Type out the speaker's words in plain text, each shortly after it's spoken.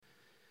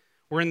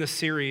We're in the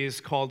series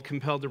called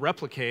Compelled to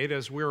Replicate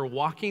as we're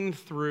walking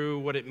through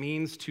what it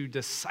means to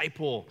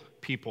disciple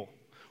people,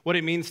 what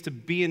it means to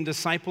be in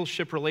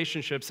discipleship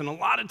relationships. And a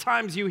lot of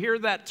times you hear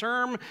that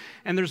term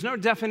and there's no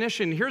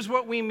definition. Here's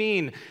what we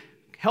mean: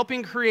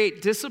 helping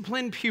create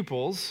disciplined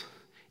pupils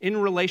in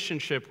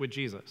relationship with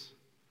Jesus.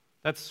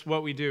 That's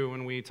what we do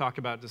when we talk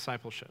about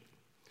discipleship.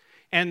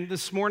 And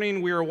this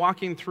morning we are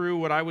walking through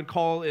what I would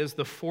call is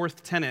the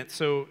fourth tenet.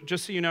 So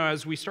just so you know,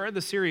 as we started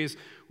the series,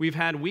 we've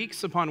had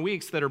weeks upon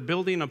weeks that are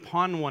building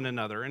upon one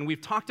another. And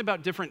we've talked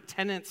about different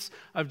tenets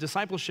of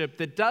discipleship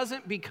that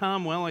doesn't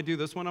become, well, I do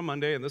this one on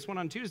Monday and this one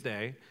on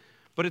Tuesday,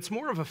 but it's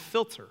more of a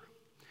filter.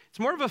 It's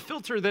more of a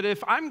filter that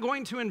if I'm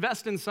going to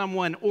invest in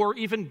someone or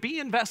even be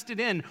invested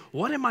in,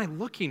 what am I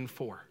looking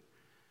for?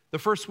 The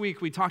first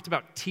week we talked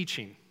about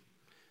teaching.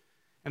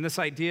 And this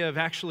idea of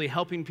actually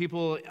helping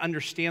people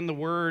understand the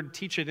word,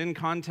 teach it in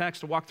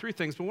context, to walk through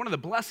things. But one of the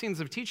blessings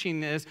of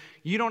teaching is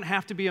you don't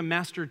have to be a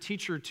master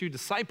teacher to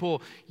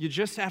disciple. You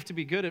just have to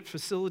be good at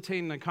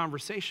facilitating a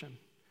conversation.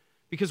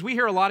 Because we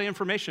hear a lot of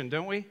information,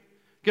 don't we?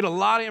 Get a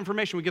lot of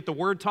information. We get the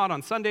word taught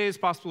on Sundays.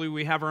 Possibly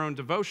we have our own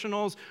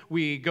devotionals.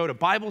 We go to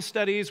Bible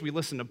studies. We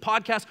listen to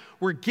podcasts.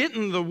 We're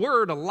getting the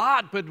word a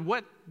lot, but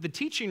what the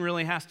teaching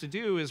really has to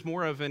do is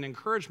more of an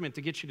encouragement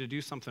to get you to do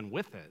something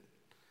with it.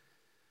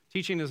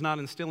 Teaching is not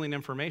instilling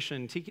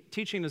information.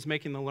 Teaching is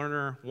making the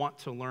learner want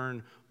to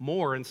learn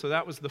more, and so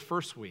that was the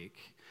first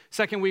week.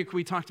 Second week,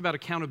 we talked about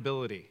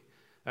accountability.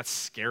 That's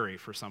scary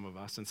for some of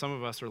us, and some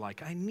of us are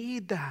like, I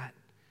need that.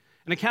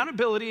 And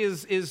accountability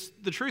is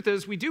the truth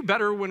is we do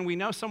better when we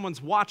know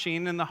someone's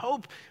watching, and the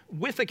hope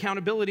with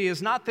accountability is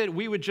not that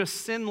we would just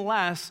sin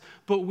less,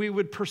 but we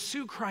would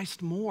pursue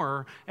Christ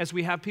more as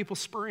we have people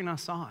spurring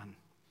us on.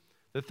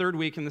 The third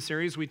week in the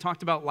series, we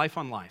talked about life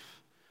on life.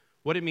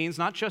 What it means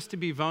not just to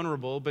be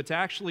vulnerable, but to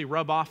actually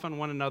rub off on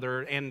one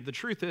another. And the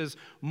truth is,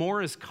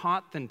 more is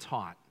caught than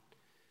taught.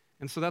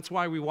 And so that's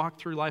why we walk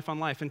through life on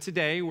life. And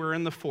today, we're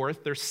in the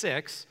fourth. There's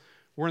six.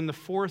 We're in the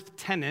fourth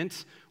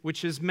tenet,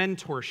 which is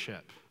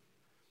mentorship.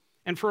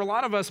 And for a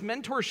lot of us,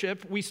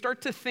 mentorship, we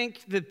start to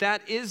think that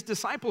that is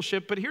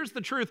discipleship. But here's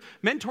the truth.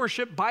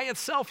 Mentorship by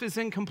itself is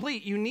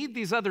incomplete. You need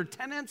these other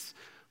tenets,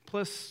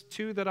 plus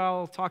two that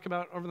I'll talk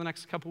about over the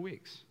next couple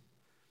weeks.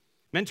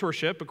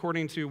 Mentorship,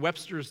 according to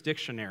Webster's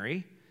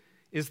Dictionary,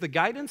 is the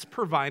guidance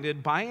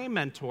provided by a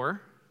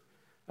mentor,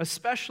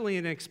 especially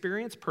an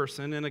experienced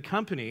person in a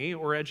company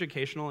or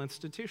educational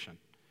institution.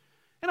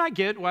 And I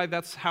get why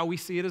that's how we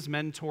see it as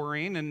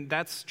mentoring, and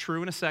that's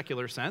true in a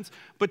secular sense.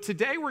 But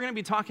today we're going to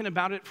be talking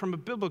about it from a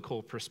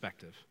biblical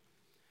perspective.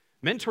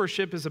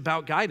 Mentorship is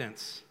about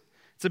guidance.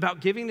 It's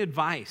about giving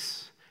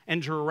advice and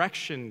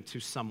direction to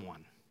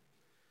someone.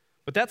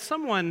 But that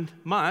someone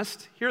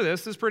must, hear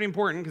this is pretty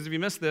important, because if you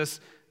miss this,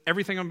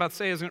 everything I'm about to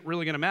say isn't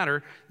really going to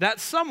matter. That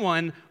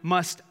someone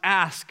must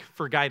ask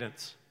for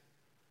guidance.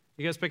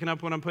 You guys picking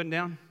up what I'm putting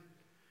down?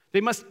 They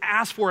must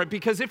ask for it,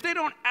 because if they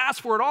don't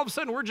ask for it, all of a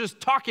sudden we're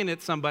just talking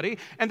at somebody,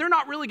 and they're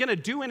not really going to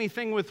do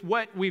anything with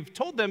what we've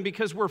told them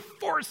because we're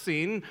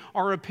forcing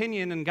our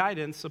opinion and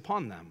guidance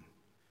upon them.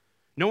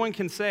 No one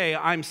can say,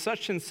 I'm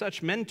such and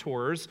such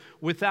mentors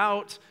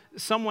without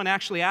someone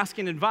actually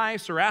asking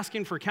advice or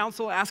asking for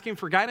counsel, asking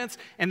for guidance,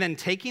 and then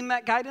taking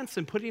that guidance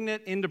and putting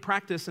it into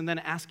practice and then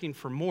asking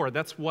for more.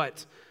 That's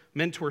what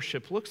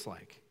mentorship looks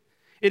like.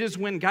 It is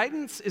when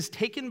guidance is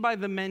taken by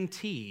the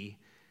mentee,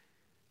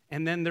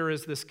 and then there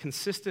is this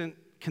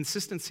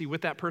consistency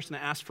with that person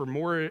to ask for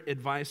more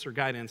advice or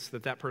guidance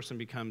that person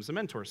becomes a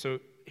mentor. So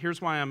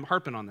here's why I'm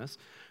harping on this.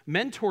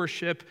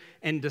 Mentorship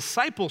and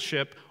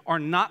discipleship are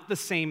not the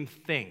same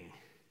thing.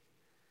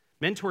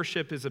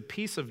 Mentorship is a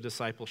piece of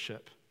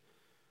discipleship.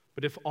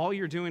 But if all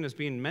you're doing is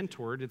being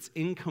mentored, it's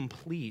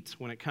incomplete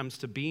when it comes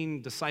to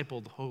being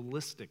discipled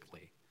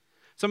holistically.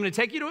 So I'm going to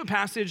take you to a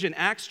passage in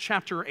Acts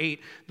chapter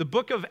 8. The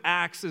book of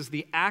Acts is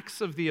the Acts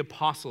of the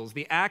Apostles,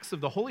 the Acts of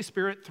the Holy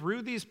Spirit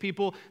through these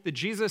people that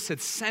Jesus had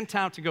sent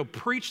out to go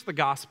preach the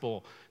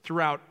gospel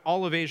throughout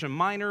all of Asia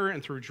Minor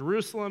and through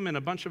Jerusalem and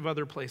a bunch of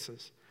other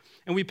places.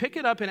 And we pick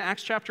it up in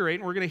Acts chapter 8,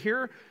 and we're going to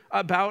hear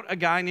about a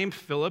guy named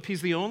Philip.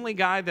 He's the only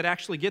guy that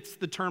actually gets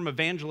the term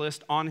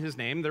evangelist on his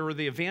name. There were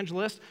the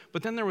evangelists,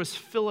 but then there was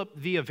Philip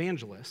the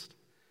evangelist.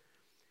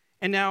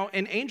 And now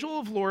an angel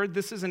of the Lord,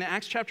 this is in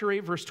Acts chapter 8,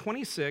 verse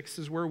 26,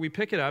 is where we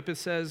pick it up. It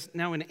says,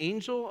 now an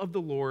angel of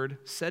the Lord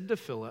said to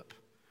Philip,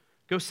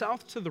 go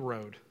south to the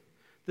road,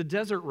 the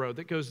desert road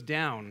that goes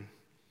down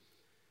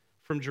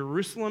from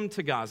Jerusalem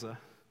to Gaza.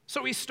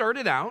 So he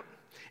started out,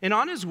 and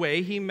on his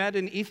way, he met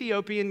an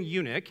Ethiopian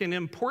eunuch, an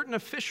important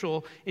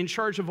official in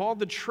charge of all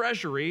the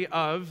treasury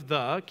of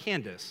the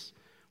Candace,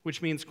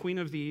 which means Queen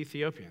of the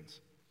Ethiopians.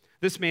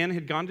 This man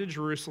had gone to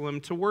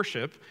Jerusalem to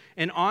worship,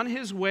 and on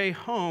his way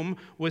home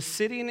was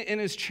sitting in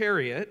his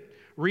chariot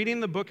reading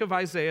the book of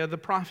Isaiah the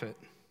prophet.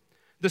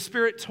 The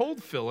Spirit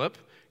told Philip,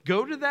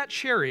 go to that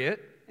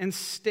chariot and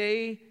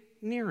stay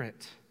near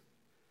it.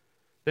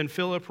 Then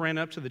Philip ran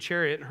up to the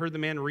chariot and heard the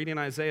man reading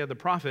Isaiah the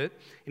prophet,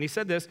 and he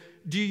said this,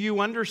 do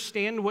you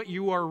understand what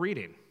you are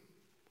reading?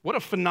 What a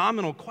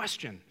phenomenal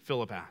question,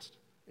 Philip asked,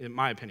 in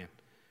my opinion.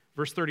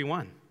 Verse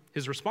 31,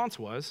 his response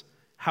was,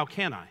 how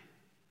can I?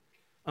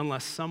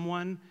 Unless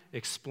someone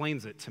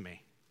explains it to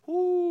me.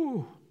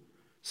 Ooh.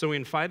 So he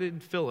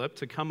invited Philip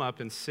to come up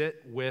and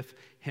sit with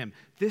him.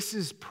 This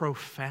is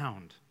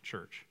profound,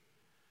 church.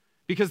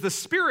 Because the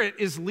Spirit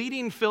is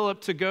leading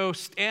Philip to go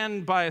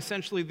stand by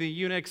essentially the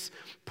eunuch's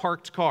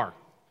parked car.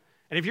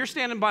 And if you're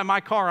standing by my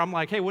car, I'm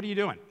like, hey, what are you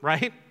doing,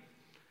 right?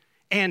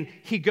 And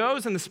he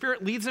goes and the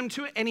Spirit leads him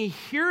to it, and he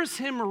hears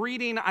him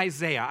reading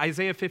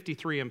Isaiah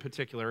 53 in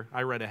particular.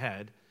 I read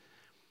ahead.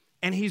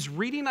 And he's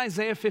reading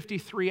Isaiah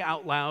 53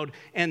 out loud,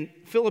 and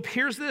Philip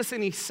hears this,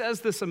 and he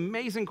says this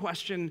amazing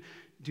question,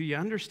 do you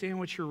understand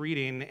what you're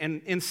reading?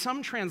 And in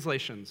some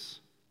translations,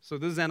 so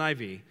this is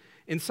NIV,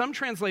 in some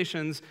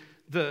translations,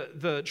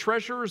 the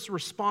treasurer's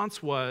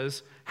response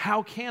was,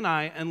 how can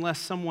I unless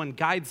someone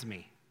guides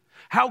me?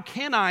 How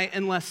can I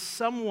unless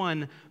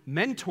someone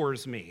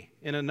mentors me?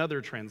 In another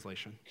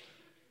translation.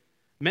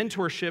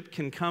 Mentorship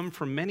can come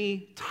from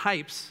many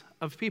types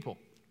of people.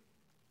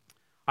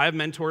 I have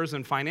mentors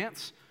in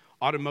finance,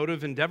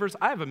 automotive endeavors.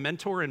 I have a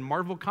mentor in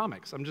Marvel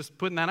Comics. I'm just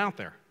putting that out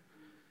there.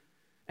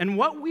 And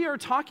what we are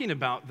talking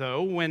about,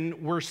 though,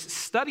 when we're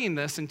studying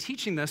this and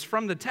teaching this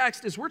from the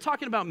text, is we're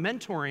talking about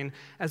mentoring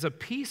as a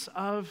piece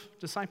of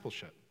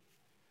discipleship.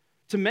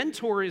 To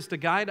mentor is to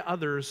guide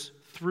others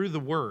through the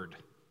word.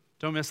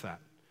 Don't miss that.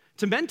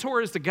 To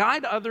mentor is to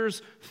guide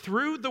others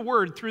through the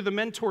word, through the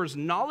mentor's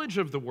knowledge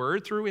of the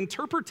word, through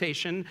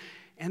interpretation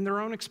and their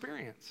own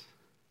experience.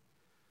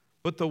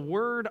 But the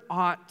word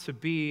ought to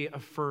be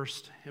of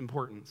first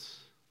importance.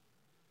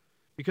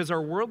 Because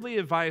our worldly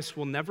advice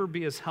will never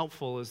be as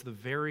helpful as the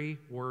very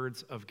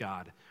words of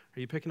God. Are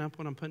you picking up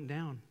what I'm putting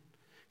down?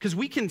 Because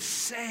we can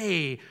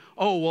say,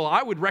 oh, well,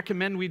 I would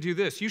recommend we do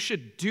this. You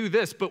should do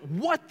this. But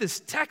what this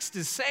text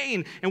is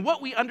saying and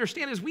what we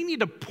understand is we need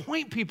to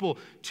point people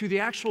to the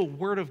actual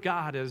word of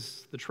God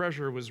as the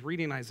treasurer was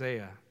reading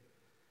Isaiah.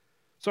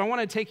 So I want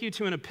to take you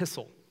to an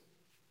epistle.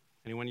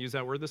 Anyone use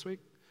that word this week?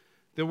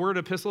 The word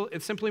epistle,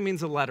 it simply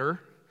means a letter.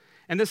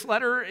 And this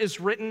letter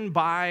is written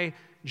by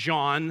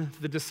John,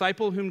 the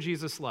disciple whom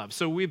Jesus loved.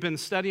 So we've been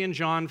studying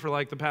John for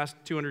like the past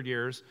 200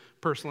 years,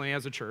 personally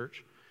as a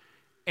church.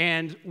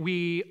 And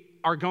we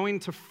are going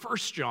to 1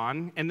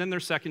 John, and then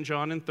there's 2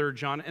 John and 3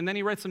 John, and then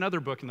he writes another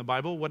book in the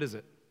Bible. What is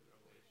it?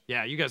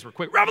 Yeah, you guys were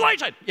quick.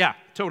 Revelation! Yeah,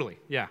 totally,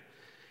 yeah.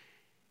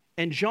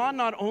 And John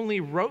not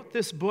only wrote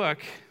this book,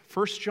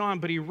 1 John,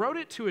 but he wrote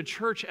it to a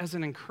church as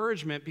an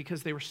encouragement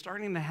because they were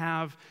starting to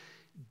have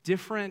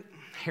different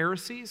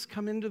heresies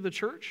come into the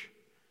church.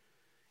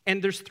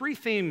 And there's 3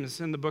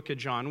 themes in the book of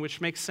John,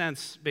 which makes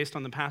sense based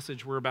on the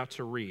passage we're about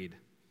to read.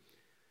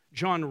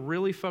 John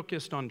really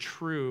focused on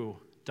true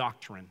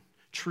doctrine,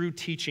 true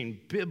teaching,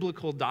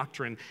 biblical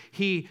doctrine.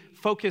 He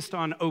focused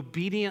on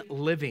obedient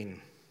living,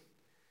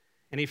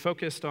 and he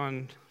focused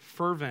on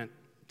fervent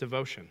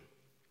devotion.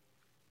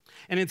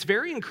 And it's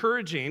very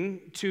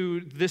encouraging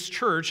to this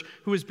church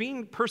who is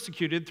being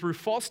persecuted through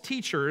false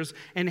teachers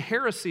and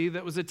heresy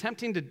that was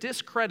attempting to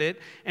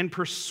discredit and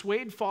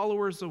persuade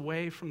followers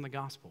away from the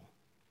gospel.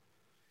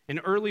 An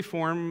early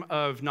form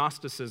of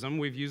Gnosticism,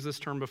 we've used this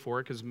term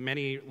before because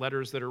many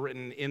letters that are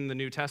written in the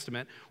New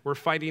Testament were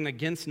fighting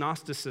against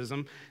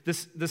Gnosticism.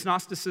 This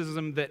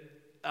Gnosticism that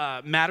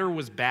matter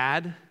was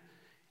bad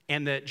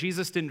and that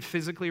Jesus didn't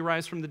physically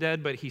rise from the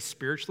dead, but he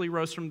spiritually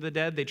rose from the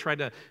dead. They tried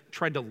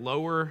to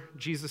lower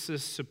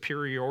Jesus'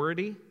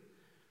 superiority.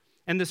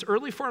 And this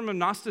early form of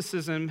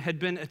Gnosticism had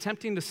been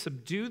attempting to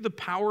subdue the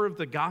power of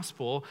the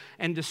gospel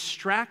and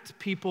distract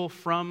people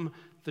from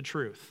the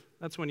truth.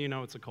 That's when you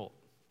know it's a cult.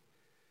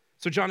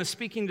 So John is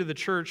speaking to the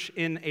church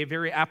in a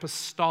very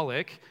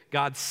apostolic,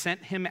 God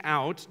sent him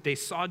out. They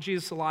saw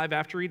Jesus alive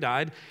after he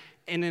died,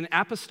 in an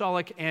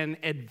apostolic and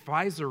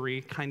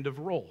advisory kind of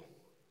role.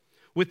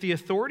 With the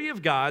authority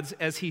of God's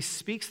as he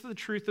speaks the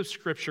truth of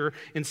Scripture,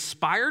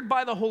 inspired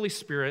by the Holy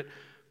Spirit,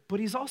 but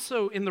he's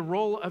also in the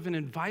role of an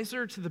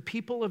advisor to the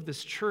people of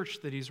this church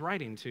that he's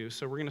writing to.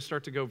 So we're going to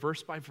start to go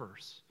verse by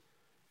verse.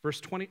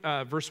 Verse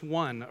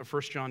 1 of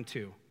 1 John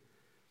 2.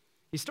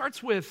 He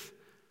starts with,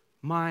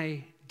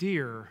 my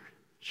dear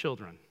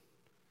children.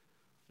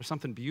 There's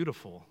something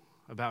beautiful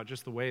about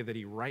just the way that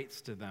he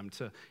writes to them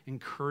to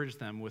encourage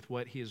them with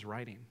what he is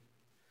writing.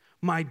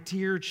 My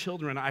dear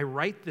children, I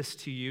write this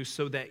to you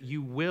so that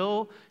you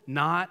will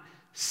not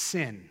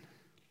sin.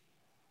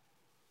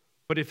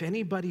 But if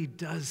anybody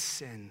does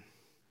sin,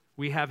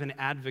 we have an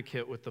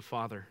advocate with the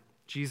Father,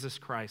 Jesus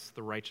Christ,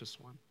 the righteous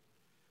one.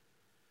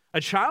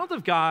 A child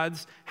of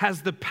God's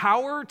has the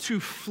power to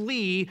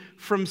flee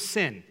from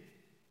sin.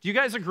 Do you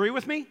guys agree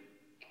with me?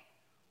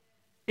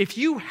 If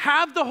you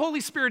have the Holy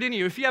Spirit in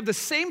you, if you have the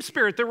same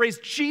Spirit that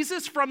raised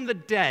Jesus from the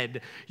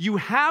dead, you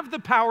have the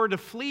power to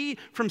flee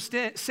from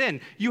sin.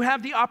 You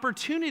have the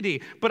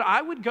opportunity, but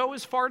I would go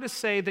as far to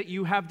say that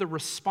you have the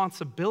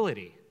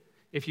responsibility,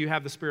 if you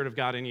have the Spirit of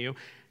God in you,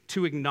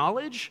 to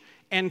acknowledge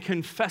and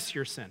confess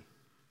your sin.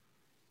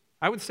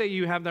 I would say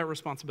you have that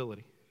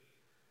responsibility.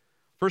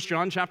 1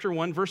 John chapter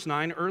 1, verse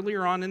 9,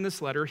 earlier on in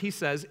this letter, he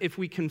says, if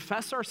we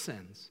confess our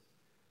sins,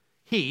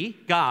 he,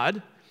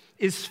 God,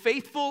 is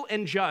faithful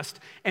and just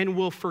and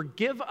will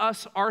forgive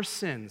us our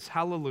sins.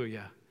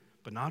 Hallelujah.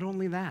 But not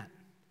only that,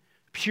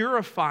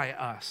 purify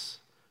us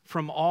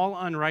from all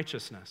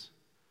unrighteousness.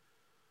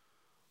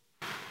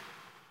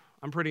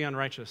 I'm pretty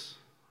unrighteous.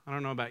 I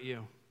don't know about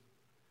you.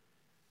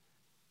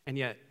 And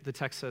yet, the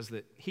text says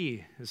that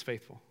he is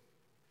faithful.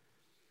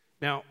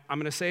 Now, I'm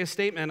going to say a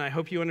statement. I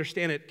hope you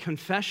understand it.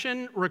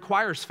 Confession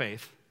requires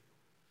faith.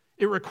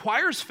 It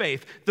requires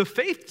faith, the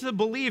faith to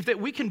believe that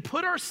we can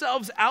put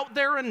ourselves out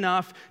there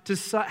enough to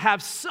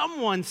have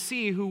someone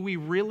see who we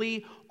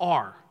really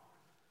are.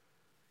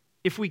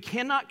 If we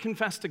cannot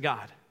confess to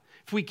God,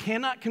 if we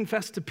cannot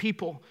confess to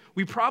people,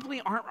 we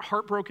probably aren't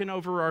heartbroken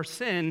over our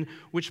sin,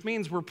 which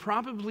means we're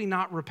probably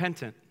not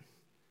repentant.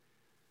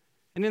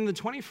 And in the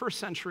 21st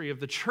century of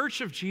the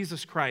Church of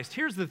Jesus Christ,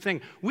 here's the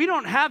thing. We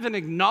don't have an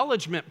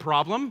acknowledgement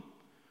problem.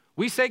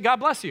 We say, God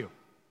bless you.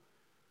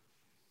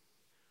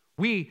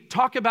 We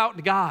talk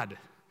about God.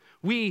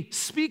 We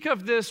speak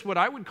of this, what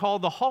I would call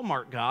the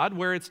Hallmark God,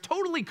 where it's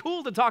totally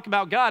cool to talk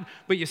about God,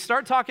 but you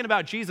start talking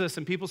about Jesus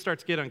and people start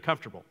to get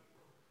uncomfortable.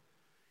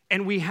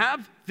 And we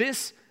have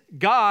this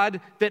God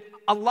that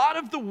a lot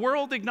of the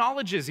world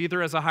acknowledges,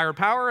 either as a higher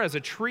power, as a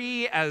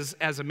tree, as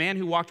a man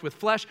who walked with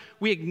flesh.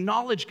 We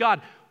acknowledge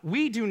God.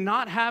 We do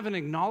not have an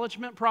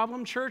acknowledgement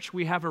problem, church.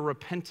 We have a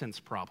repentance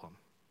problem.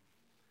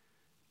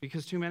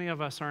 Because too many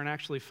of us aren't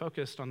actually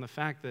focused on the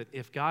fact that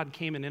if God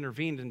came and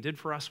intervened and did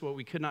for us what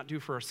we could not do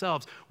for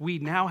ourselves, we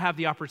now have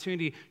the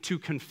opportunity to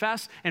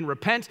confess and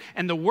repent,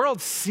 and the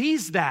world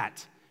sees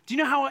that. Do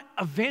you know how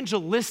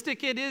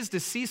evangelistic it is to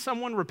see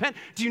someone repent?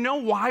 Do you know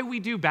why we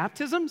do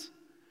baptisms?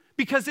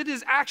 Because it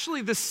is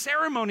actually the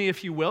ceremony,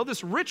 if you will,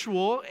 this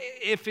ritual,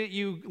 if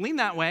you lean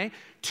that way,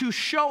 to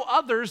show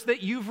others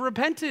that you've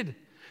repented,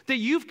 that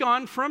you've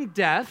gone from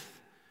death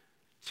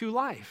to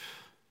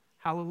life.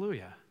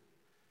 Hallelujah.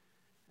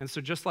 And so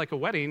just like a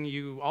wedding,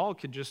 you all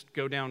could just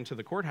go down to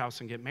the courthouse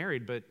and get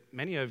married, but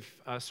many of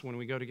us, when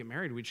we go to get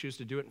married, we choose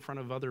to do it in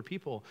front of other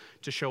people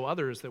to show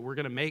others that we're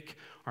going to make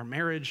our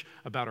marriage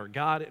about our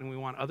God, and we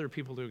want other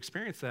people to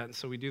experience that, and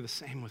so we do the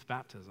same with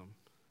baptism.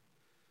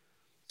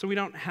 So we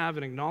don't have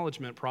an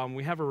acknowledgement problem,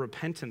 we have a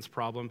repentance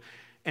problem,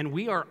 and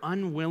we are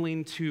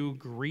unwilling to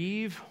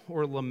grieve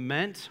or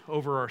lament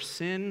over our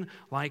sin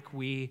like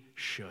we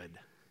should.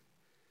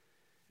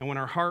 And when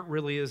our heart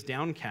really is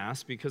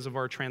downcast because of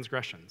our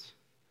transgressions.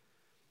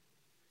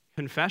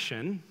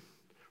 Confession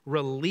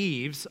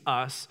relieves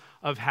us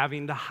of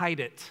having to hide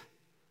it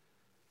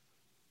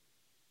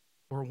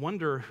or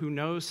wonder who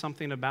knows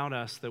something about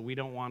us that we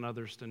don't want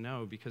others to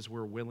know because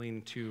we're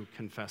willing to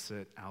confess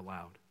it out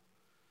loud.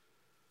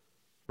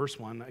 Verse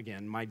 1,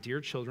 again, my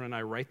dear children,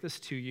 I write this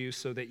to you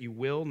so that you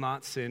will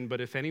not sin, but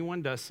if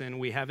anyone does sin,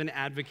 we have an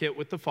advocate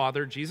with the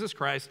Father, Jesus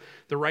Christ,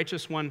 the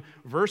righteous one.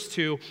 Verse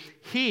 2,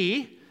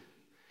 he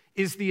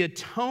is the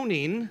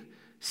atoning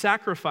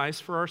sacrifice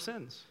for our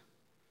sins.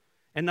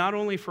 And not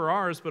only for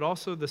ours, but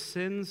also the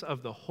sins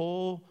of the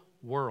whole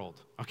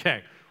world.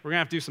 Okay, we're going to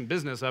have to do some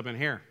business up in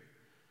here.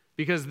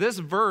 Because this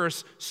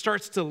verse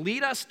starts to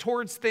lead us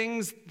towards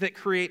things that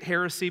create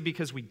heresy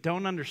because we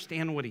don't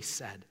understand what he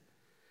said.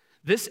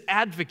 This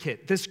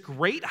advocate, this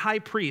great high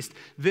priest,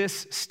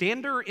 this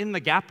stander in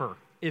the gapper,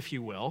 if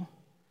you will,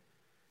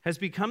 has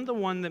become the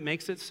one that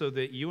makes it so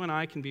that you and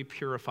I can be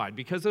purified.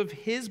 Because of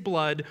his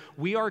blood,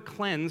 we are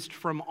cleansed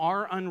from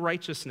our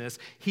unrighteousness.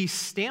 He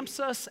stamps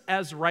us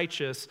as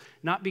righteous,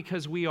 not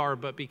because we are,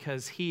 but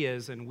because he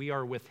is, and we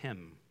are with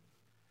him.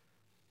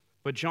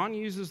 But John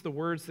uses the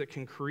words that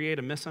can create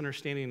a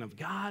misunderstanding of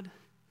God,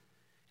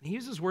 and he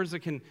uses words that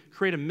can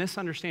create a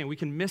misunderstanding. We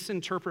can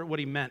misinterpret what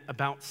he meant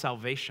about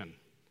salvation.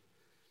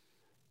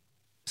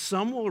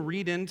 Some will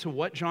read into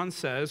what John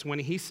says when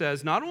he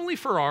says, not only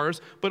for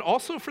ours, but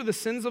also for the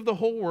sins of the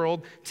whole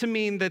world, to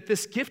mean that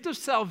this gift of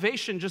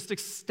salvation just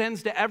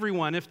extends to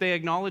everyone if they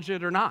acknowledge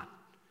it or not.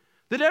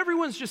 That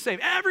everyone's just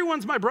saved.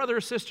 Everyone's my brother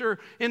or sister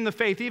in the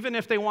faith, even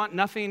if they want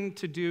nothing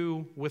to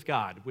do with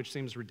God, which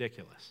seems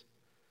ridiculous.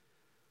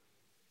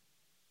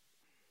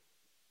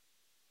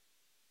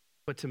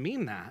 But to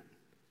mean that,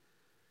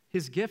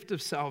 his gift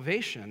of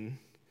salvation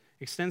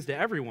extends to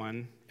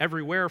everyone,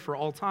 everywhere, for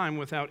all time,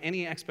 without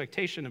any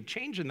expectation of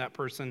change in that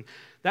person,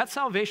 that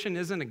salvation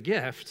isn't a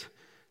gift.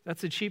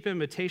 That's a cheap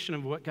imitation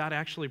of what God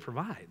actually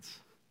provides.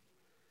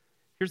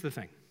 Here's the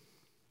thing.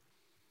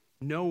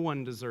 No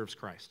one deserves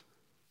Christ.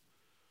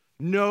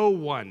 No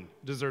one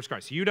deserves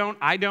Christ. You don't,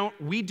 I don't,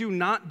 we do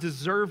not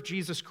deserve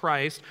Jesus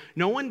Christ.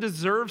 No one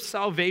deserves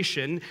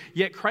salvation,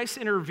 yet Christ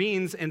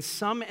intervenes and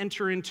some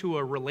enter into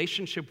a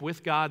relationship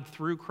with God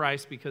through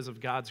Christ because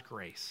of God's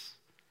grace.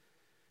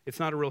 It's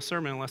not a real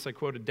sermon unless I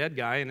quote a dead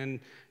guy, and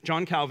then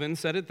John Calvin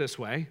said it this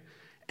way,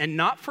 and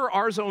not for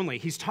ours only.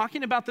 He's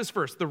talking about this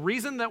verse. The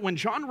reason that when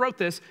John wrote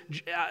this,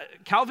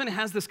 Calvin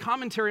has this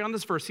commentary on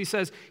this verse. He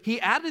says, he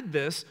added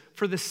this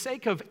for the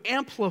sake of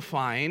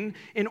amplifying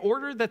in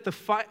order that the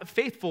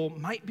faithful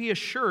might be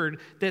assured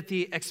that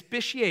the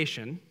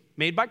expiation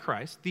made by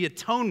Christ, the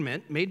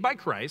atonement made by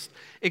Christ,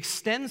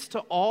 extends to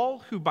all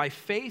who by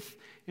faith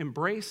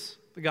embrace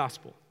the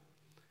gospel.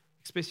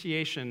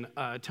 Expiation,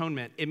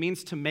 atonement, it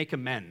means to make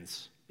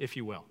amends, if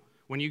you will.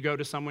 When you go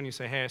to someone, you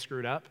say, hey, I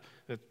screwed up,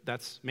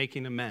 that's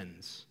making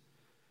amends.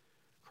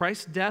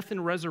 Christ's death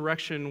and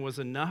resurrection was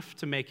enough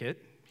to make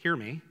it, hear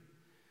me,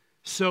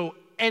 so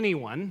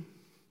anyone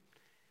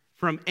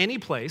from any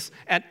place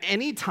at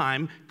any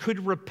time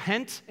could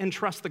repent and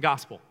trust the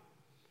gospel.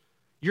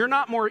 You're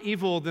not more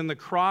evil than the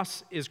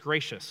cross is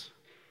gracious.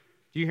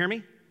 Do you hear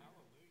me?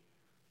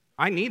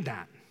 I need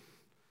that.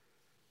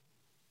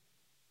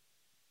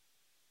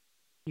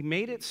 He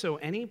made it so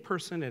any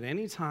person at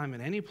any time,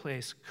 at any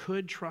place,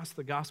 could trust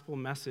the gospel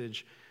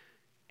message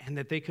and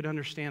that they could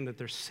understand that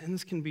their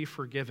sins can be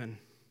forgiven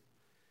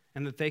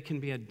and that they can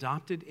be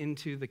adopted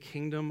into the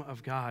kingdom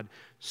of God.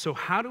 So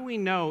how do we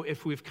know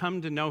if we've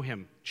come to know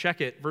him? Check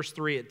it, verse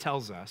 3, it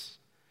tells us.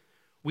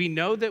 We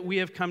know that we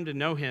have come to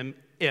know him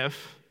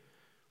if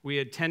we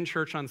attend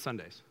church on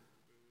Sundays.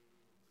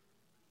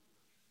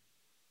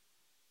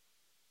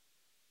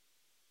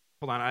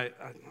 Hold on,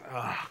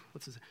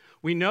 what's this?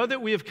 We know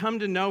that we have come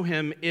to know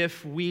him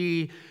if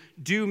we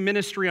do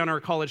ministry on our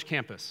college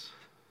campus.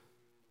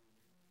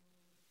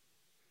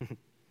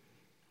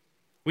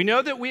 We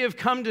know that we have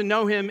come to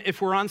know him if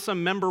we're on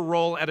some member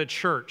roll at a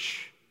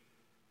church.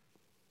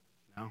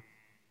 No.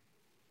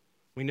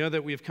 We know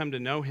that we have come to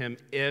know him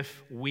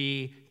if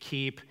we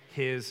keep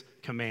his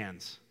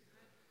commands.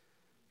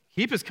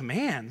 Keep his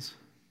commands?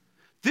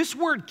 This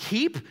word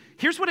keep,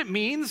 here's what it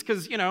means,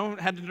 because,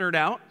 had to nerd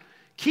out.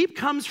 Keep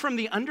comes from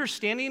the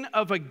understanding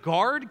of a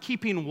guard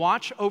keeping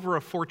watch over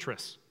a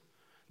fortress.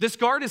 This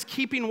guard is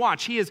keeping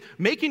watch. He is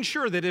making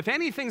sure that if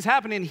anything's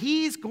happening,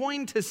 he's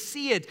going to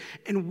see it,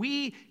 and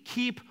we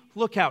keep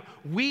lookout.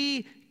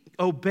 We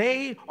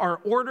obey our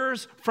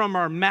orders from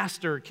our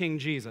master, King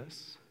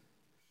Jesus.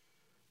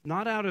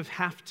 Not out of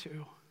have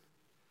to,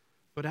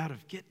 but out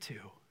of get to.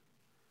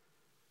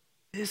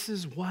 This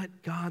is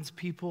what God's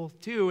people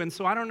do. And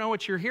so I don't know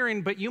what you're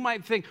hearing, but you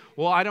might think,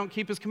 well, I don't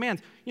keep his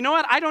commands. You know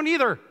what? I don't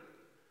either.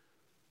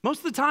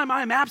 Most of the time,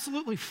 I am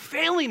absolutely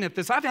failing at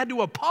this. I've had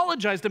to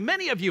apologize to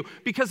many of you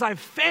because I've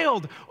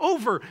failed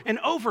over and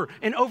over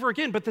and over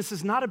again. But this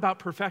is not about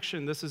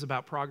perfection. This is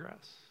about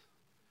progress.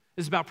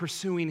 This is about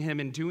pursuing him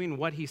and doing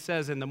what he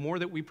says. And the more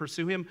that we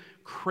pursue him,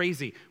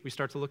 crazy, we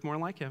start to look more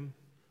like him.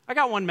 I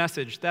got one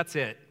message. That's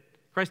it.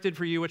 Christ did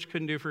for you what you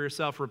couldn't do for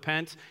yourself.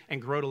 Repent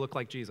and grow to look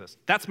like Jesus.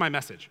 That's my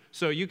message.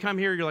 So you come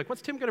here, you're like,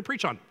 what's Tim going to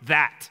preach on?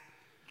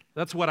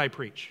 That's what I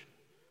preach.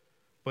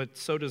 But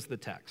so does the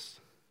text.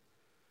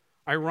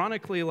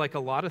 Ironically, like a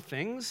lot of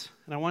things,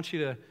 and I want you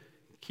to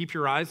keep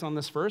your eyes on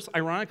this verse,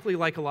 ironically,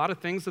 like a lot of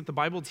things that the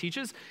Bible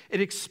teaches, it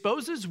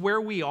exposes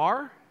where we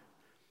are,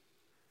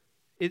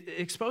 it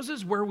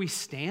exposes where we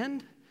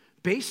stand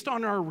based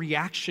on our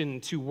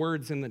reaction to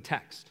words in the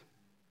text.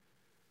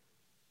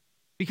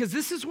 Because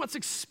this is what's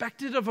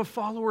expected of a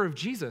follower of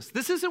Jesus.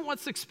 This isn't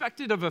what's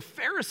expected of a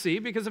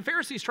Pharisee, because a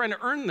Pharisee is trying to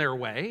earn their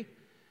way.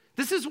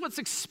 This is what's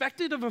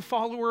expected of a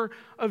follower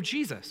of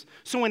Jesus.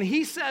 So when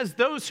he says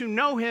those who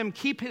know him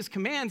keep his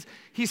commands,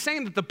 he's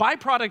saying that the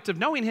byproduct of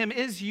knowing him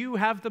is you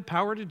have the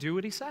power to do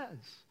what he says.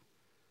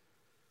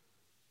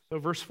 So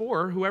verse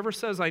 4, whoever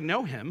says, I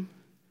know him,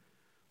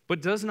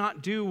 but does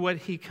not do what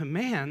he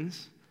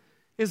commands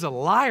is a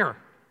liar.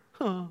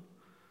 And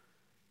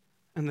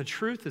the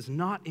truth is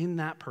not in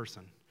that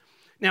person.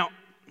 Now,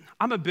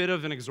 I'm a bit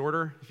of an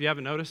exhorter, if you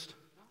haven't noticed.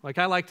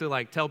 I like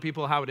to tell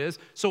people how it is.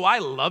 So I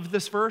love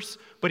this verse,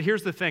 but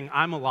here's the thing,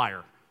 I'm a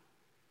liar.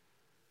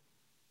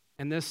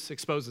 And this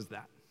exposes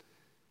that.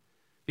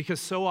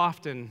 Because so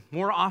often,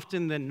 more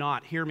often than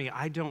not, hear me,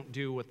 I don't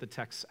do what the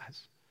text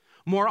says.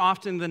 More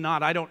often than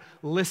not, I don't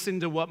listen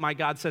to what my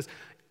God says.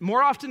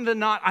 More often than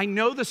not, I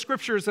know the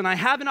scriptures and I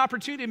have an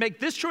opportunity to make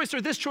this choice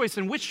or this choice,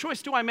 and which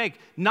choice do I make?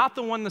 Not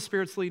the one the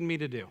Spirit's leading me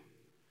to do.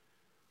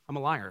 I'm a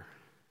liar.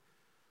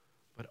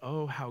 But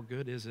oh, how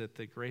good is it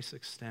that grace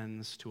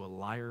extends to a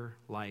liar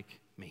like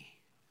me.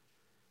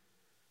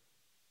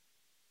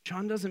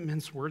 John doesn't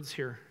mince words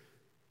here.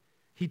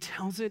 He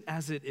tells it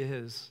as it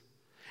is.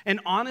 And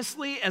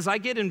honestly, as I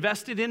get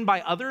invested in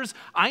by others,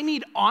 I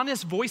need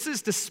honest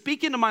voices to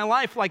speak into my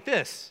life like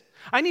this.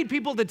 I need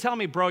people to tell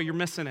me, bro, you're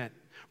missing it.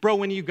 Bro,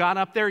 when you got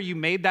up there, you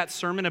made that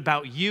sermon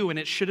about you, and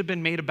it should have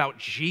been made about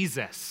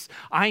Jesus.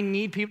 I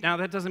need people. Now,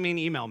 that doesn't mean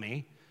email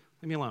me.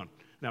 Leave me alone.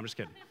 No, I'm just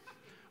kidding.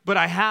 But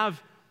I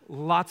have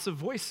lots of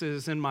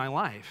voices in my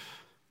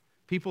life,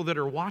 people that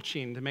are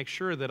watching to make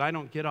sure that I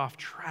don't get off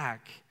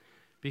track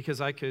because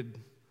I could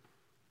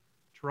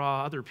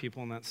draw other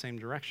people in that same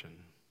direction.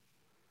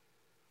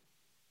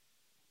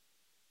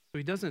 So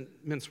he doesn't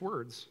mince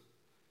words.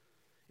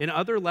 In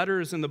other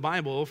letters in the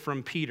Bible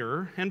from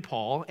Peter and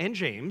Paul and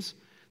James,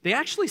 they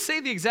actually say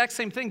the exact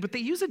same thing, but they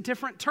use a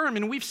different term,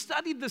 and we've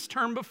studied this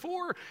term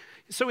before.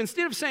 So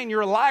instead of saying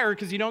you're a liar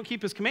because you don't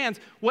keep his commands,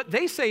 what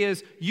they say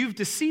is you've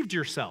deceived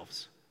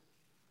yourselves.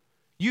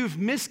 You've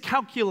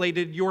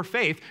miscalculated your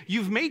faith.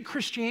 You've made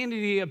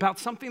Christianity about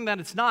something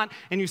that it's not,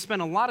 and you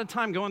spent a lot of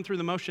time going through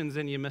the motions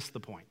and you missed the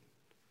point.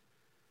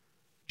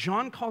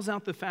 John calls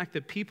out the fact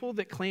that people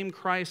that claim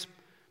Christ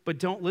but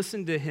don't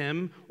listen to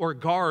him or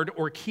guard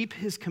or keep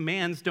his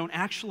commands don't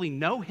actually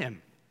know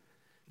him.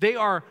 They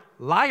are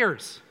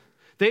liars.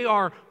 They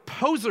are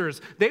posers.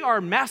 They are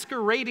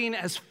masquerading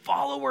as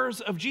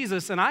followers of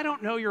Jesus. And I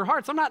don't know your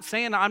hearts. I'm not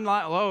saying I'm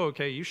like, oh,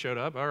 okay, you showed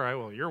up. All right,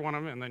 well, you're one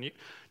of them. And then you.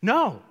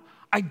 No,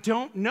 I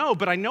don't know.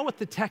 But I know what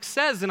the text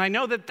says. And I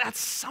know that that's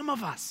some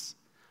of us,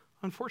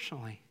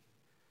 unfortunately.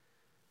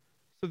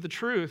 So the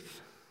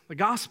truth, the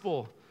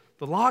gospel,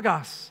 the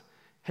Logos,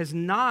 has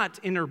not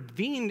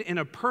intervened in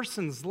a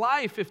person's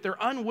life if they're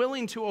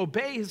unwilling to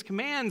obey his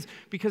commands,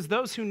 because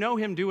those who know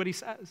him do what he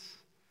says.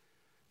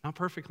 Not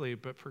perfectly,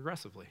 but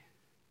progressively.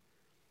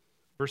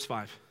 Verse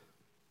 5.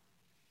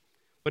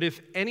 But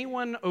if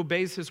anyone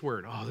obeys his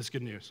word, oh, that's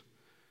good news.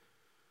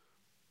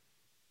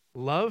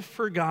 Love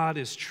for God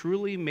is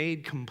truly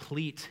made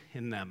complete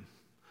in them.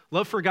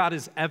 Love for God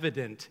is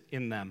evident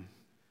in them.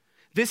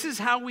 This is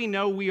how we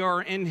know we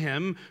are in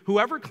him.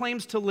 Whoever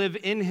claims to live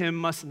in him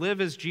must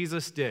live as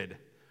Jesus did.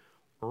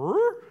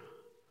 It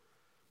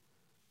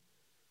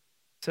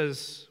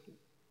says,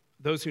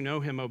 those who know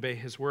him obey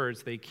his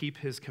words. They keep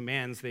his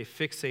commands. They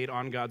fixate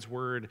on God's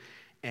word.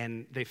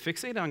 And they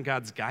fixate on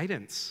God's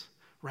guidance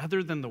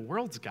rather than the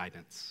world's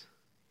guidance.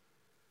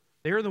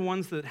 They are the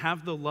ones that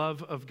have the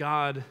love of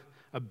God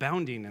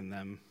abounding in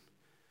them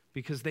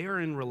because they are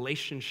in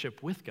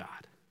relationship with God.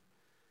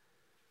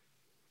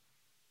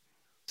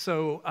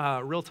 So,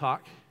 real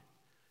talk,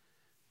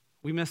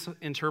 we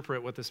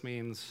misinterpret what this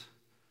means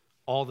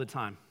all the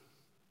time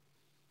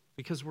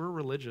because we're a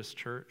religious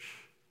church.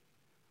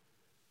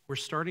 We're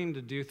starting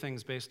to do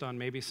things based on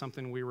maybe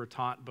something we were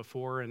taught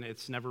before, and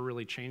it's never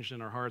really changed in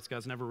our hearts.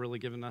 God's never really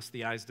given us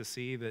the eyes to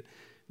see that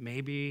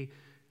maybe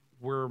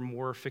we're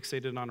more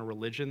fixated on a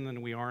religion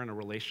than we are in a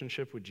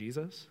relationship with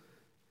Jesus.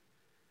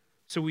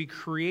 So we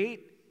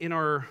create in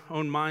our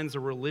own minds a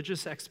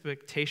religious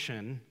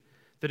expectation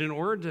that in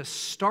order to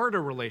start a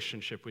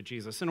relationship with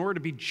Jesus, in order to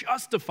be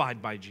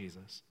justified by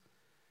Jesus,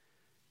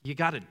 you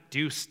got to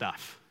do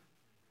stuff.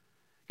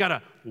 You got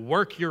to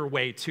work your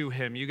way to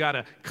him. You got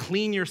to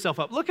clean yourself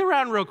up. Look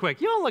around real quick.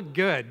 You all look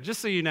good, just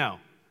so you know.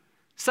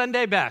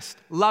 Sunday best.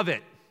 Love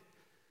it.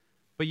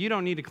 But you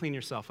don't need to clean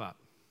yourself up.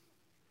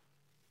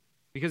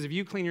 Because if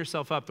you clean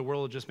yourself up, the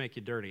world will just make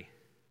you dirty.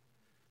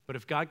 But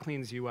if God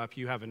cleans you up,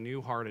 you have a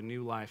new heart, a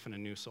new life, and a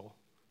new soul,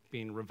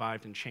 being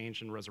revived and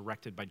changed and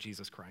resurrected by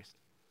Jesus Christ.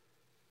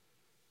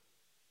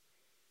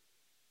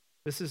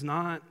 This is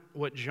not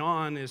what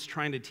John is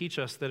trying to teach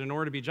us, that in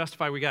order to be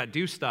justified, we got to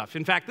do stuff.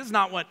 In fact, this is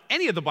not what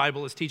any of the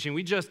Bible is teaching.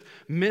 We just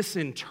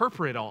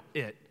misinterpret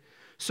it.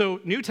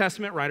 So New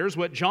Testament writers,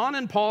 what John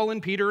and Paul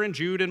and Peter and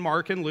Jude and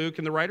Mark and Luke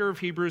and the writer of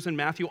Hebrews and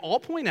Matthew all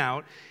point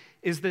out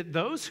is that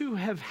those who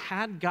have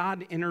had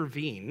God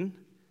intervene,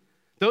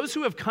 those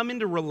who have come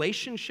into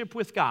relationship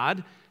with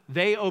God,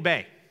 they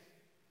obey.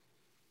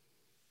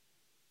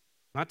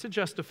 Not to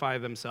justify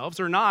themselves,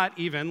 or not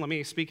even, let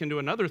me speak into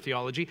another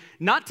theology,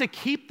 not to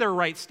keep their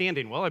right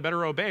standing. Well, I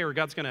better obey or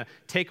God's going to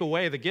take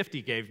away the gift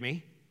he gave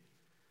me.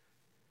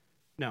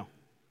 No.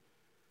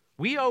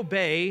 We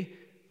obey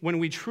when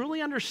we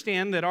truly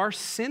understand that our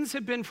sins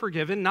have been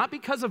forgiven, not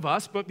because of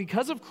us, but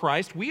because of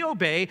Christ. We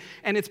obey,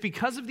 and it's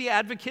because of the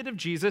advocate of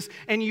Jesus,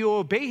 and you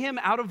obey him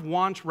out of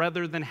want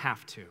rather than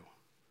have to.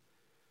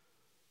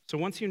 So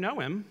once you know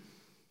him,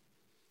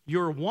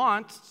 your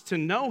want to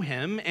know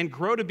him and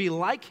grow to be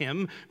like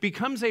him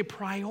becomes a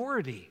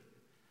priority.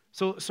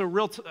 So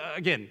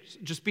again,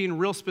 just being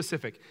real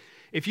specific.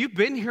 If you've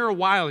been here a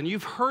while and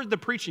you've heard the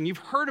preaching, you've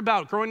heard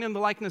about growing in the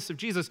likeness of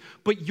Jesus,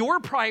 but your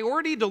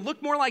priority to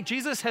look more like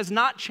Jesus has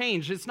not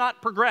changed, it's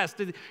not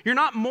progressed, you're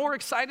not more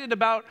excited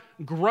about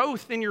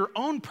growth in your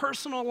own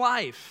personal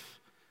life,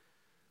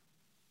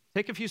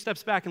 take a few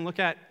steps back and look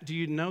at, do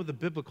you know the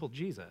biblical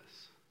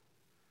Jesus?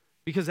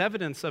 Because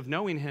evidence of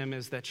knowing him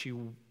is that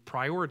you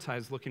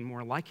prioritize looking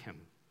more like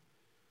him.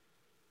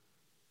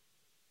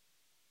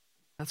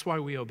 That's why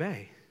we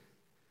obey.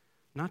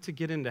 Not to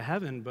get into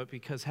heaven, but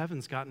because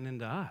heaven's gotten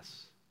into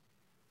us.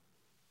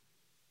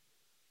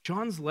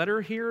 John's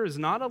letter here is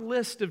not a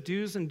list of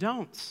do's and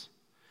don'ts.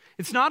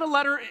 It's not a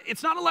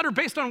letter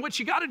based on what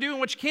you got to do and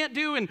what you can't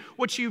do and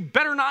what you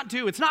better not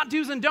do. It's not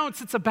do's and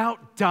don'ts, it's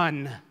about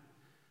done.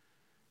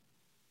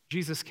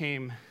 Jesus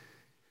came,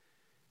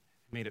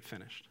 made it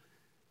finished.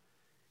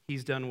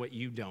 He's done what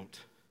you don't.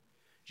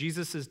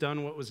 Jesus has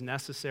done what was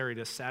necessary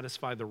to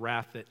satisfy the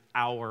wrath that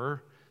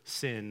our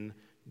sin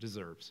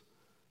deserves.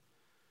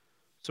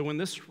 So when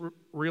this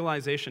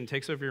realization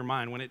takes over your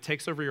mind, when it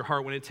takes over your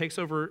heart, when it takes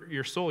over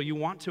your soul, you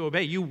want to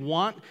obey. You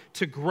want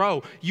to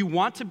grow. You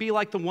want to be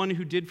like the one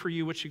who did for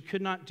you what you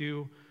could not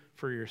do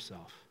for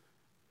yourself.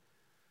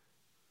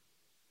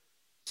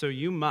 So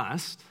you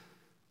must,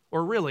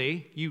 or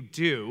really, you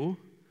do,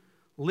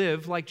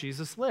 live like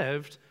Jesus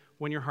lived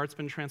when your heart's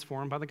been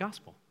transformed by the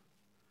gospel.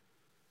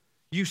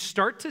 You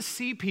start to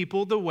see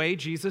people the way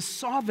Jesus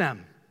saw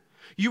them.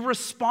 You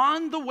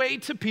respond the way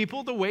to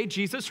people the way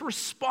Jesus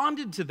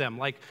responded to them,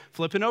 like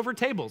flipping over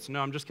tables.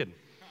 No, I'm just kidding.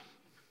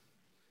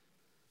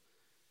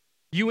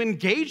 You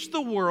engaged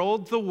the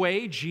world the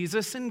way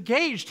Jesus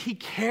engaged. He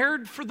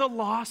cared for the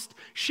lost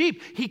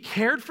sheep. He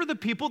cared for the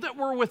people that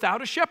were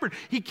without a shepherd.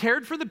 He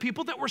cared for the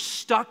people that were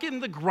stuck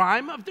in the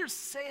grime of their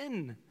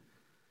sin.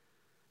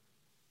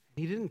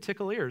 He didn't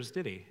tickle ears,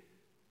 did he?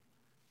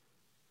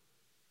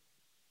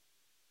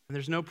 And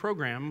there's no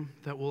program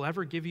that will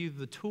ever give you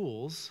the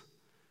tools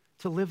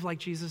to live like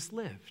Jesus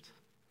lived.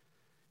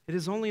 It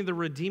is only the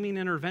redeeming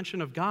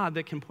intervention of God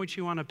that can put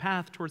you on a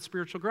path towards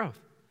spiritual growth.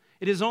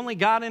 It is only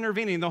God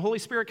intervening, the Holy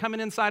Spirit coming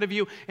inside of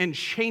you and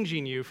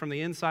changing you from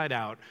the inside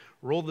out.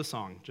 Roll the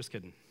song. Just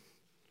kidding.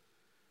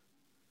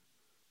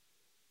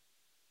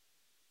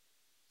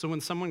 So when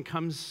someone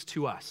comes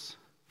to us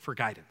for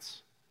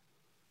guidance,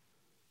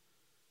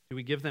 do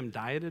we give them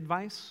diet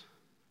advice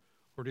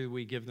or do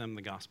we give them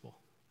the gospel?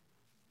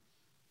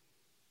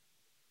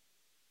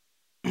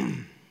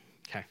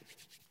 Okay.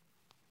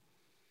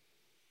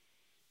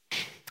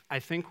 I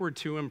think we're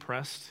too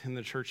impressed in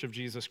the Church of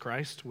Jesus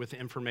Christ with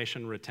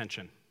information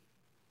retention.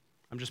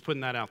 I'm just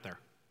putting that out there.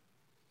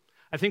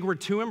 I think we're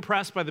too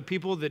impressed by the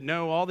people that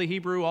know all the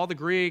Hebrew, all the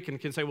Greek, and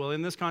can say, well,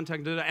 in this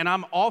context, and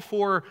I'm all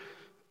for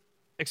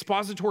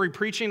expository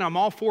preaching. I'm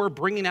all for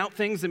bringing out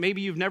things that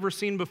maybe you've never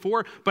seen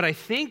before, but I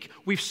think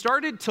we've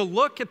started to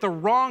look at the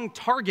wrong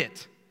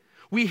target.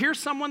 We hear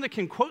someone that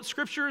can quote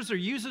scriptures or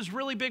uses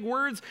really big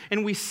words,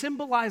 and we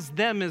symbolize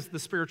them as the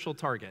spiritual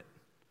target.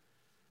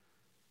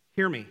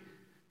 Hear me.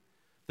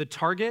 The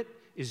target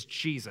is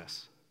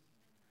Jesus.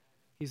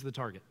 He's the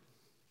target.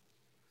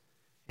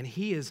 And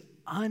he is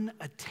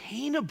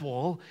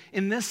unattainable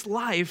in this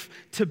life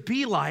to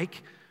be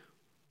like,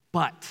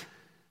 but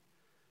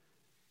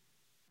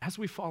as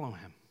we follow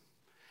him,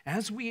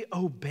 as we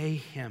obey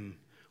him,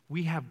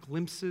 we have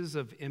glimpses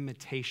of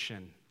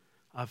imitation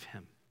of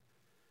him.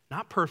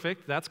 Not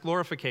perfect, that's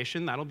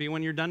glorification. That'll be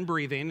when you're done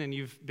breathing and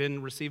you've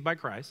been received by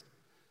Christ.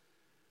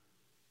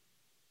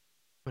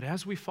 But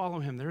as we follow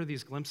him, there are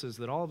these glimpses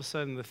that all of a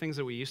sudden the things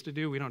that we used to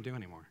do, we don't do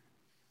anymore.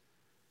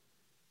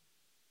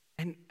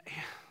 And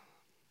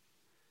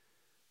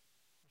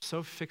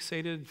so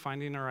fixated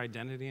finding our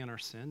identity in our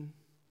sin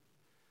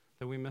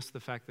that we miss the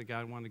fact that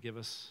God wanted to give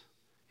us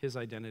his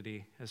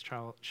identity as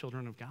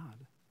children of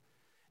God.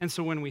 And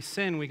so when we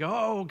sin, we go,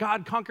 oh,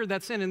 God conquered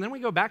that sin. And then we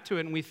go back to it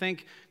and we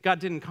think God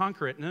didn't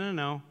conquer it.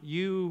 No.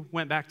 You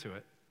went back to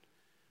it.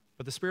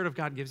 But the Spirit of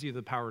God gives you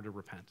the power to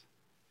repent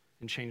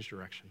and change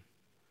direction.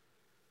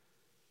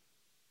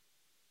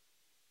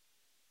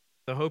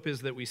 The hope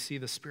is that we see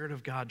the Spirit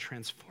of God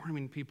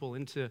transforming people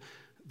into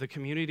the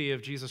community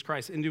of Jesus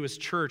Christ, into his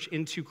church,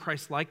 into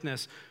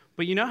Christ-likeness.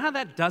 But you know how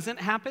that doesn't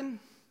happen?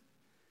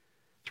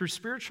 Through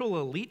spiritual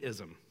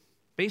elitism,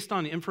 based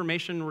on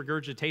information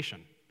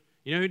regurgitation.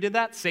 You know who did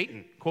that?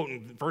 Satan,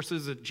 quoting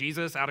verses of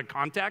Jesus out of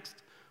context.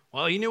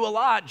 Well, he knew a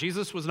lot.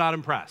 Jesus was not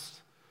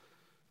impressed.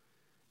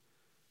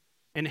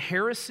 And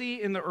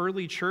heresy in the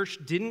early church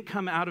didn't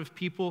come out of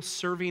people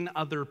serving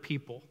other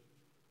people.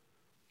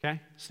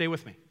 Okay? Stay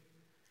with me.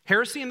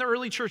 Heresy in the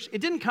early church,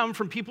 it didn't come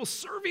from people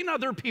serving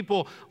other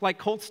people like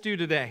cults do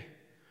today,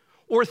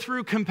 or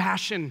through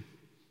compassion,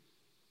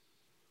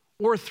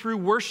 or through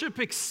worship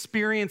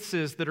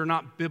experiences that are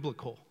not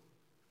biblical.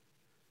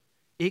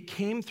 It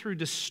came through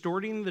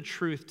distorting the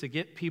truth to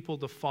get people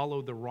to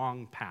follow the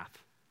wrong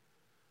path.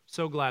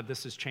 So glad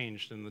this has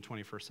changed in the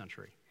 21st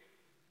century.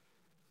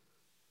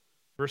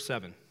 Verse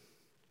 7.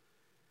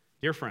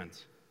 Dear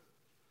friends,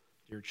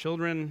 dear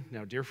children,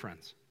 now dear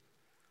friends,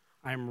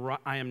 I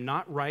am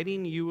not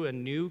writing you a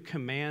new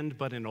command,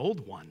 but an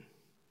old one,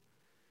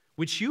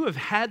 which you have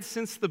had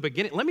since the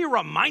beginning. Let me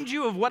remind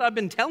you of what I've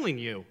been telling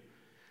you.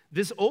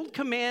 This old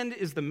command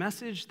is the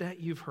message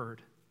that you've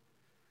heard.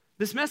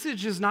 This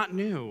message is not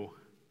new.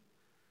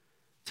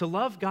 To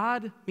love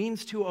God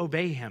means to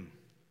obey him.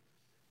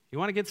 You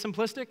want to get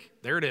simplistic?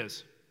 There it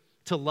is.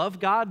 To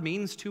love God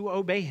means to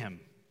obey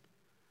him.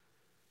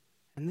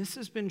 And this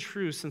has been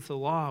true since the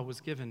law was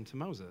given to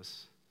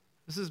Moses.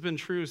 This has been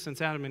true since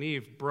Adam and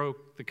Eve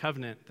broke the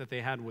covenant that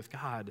they had with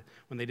God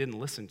when they didn't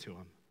listen to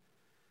him.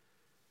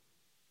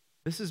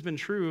 This has been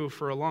true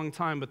for a long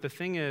time, but the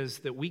thing is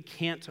that we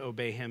can't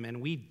obey him,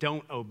 and we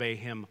don't obey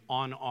him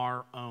on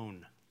our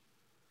own.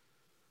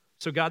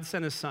 So God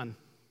sent his son.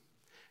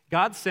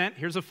 God sent,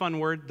 here's a fun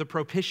word, the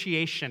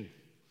propitiation,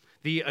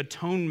 the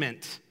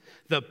atonement,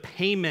 the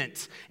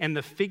payment, and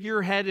the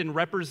figurehead and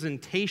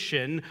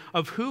representation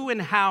of who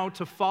and how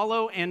to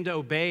follow and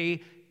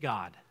obey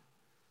God.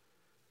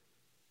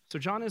 So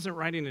John isn't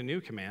writing a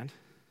new command.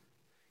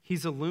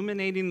 He's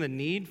illuminating the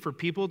need for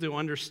people to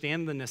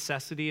understand the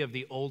necessity of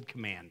the old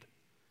command.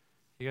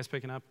 You guys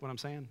picking up what I'm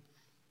saying?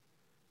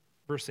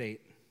 Verse 8.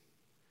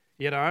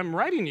 Yet I'm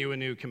writing you a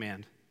new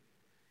command.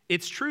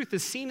 Its truth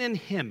is seen in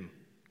him.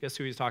 Guess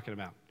who he's talking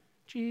about?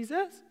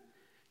 Jesus.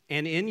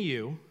 And in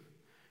you,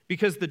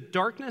 because the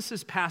darkness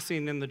is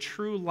passing and the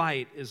true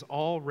light is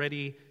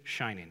already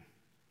shining.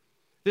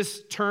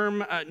 This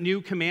term, new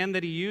command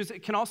that he used,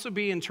 it can also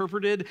be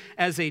interpreted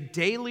as a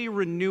daily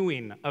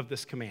renewing of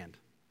this command.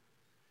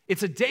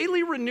 It's a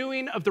daily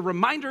renewing of the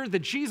reminder that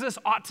Jesus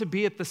ought to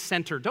be at the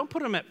center. Don't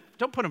put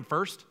him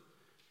first,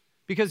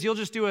 because you'll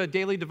just do a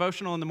daily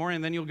devotional in the morning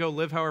and then you'll go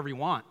live however you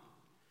want.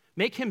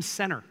 Make him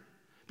center,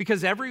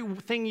 because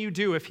everything you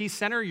do, if he's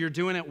center, you're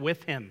doing it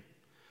with him.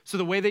 So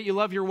the way that you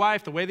love your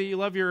wife, the way that you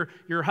love your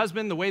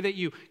husband, the way that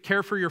you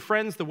care for your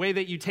friends, the way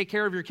that you take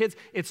care of your kids,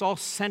 it's all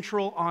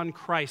central on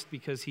Christ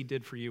because he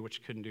did for you what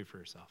you couldn't do for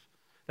yourself.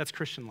 That's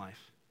Christian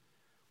life,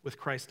 with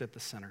Christ at the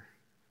center.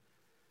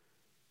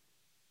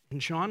 And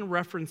John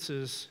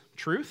references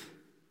truth,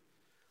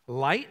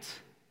 light,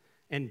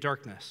 and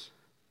darkness.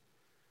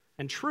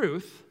 And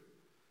truth,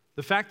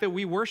 the fact that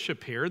we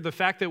worship here, the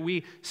fact that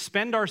we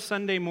spend our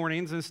Sunday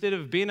mornings instead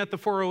of being at the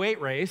 408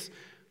 race,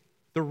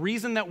 the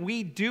reason that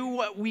we do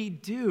what we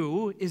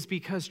do is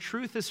because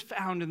truth is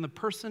found in the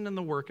person and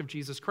the work of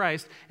Jesus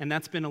Christ, and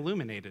that's been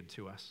illuminated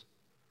to us.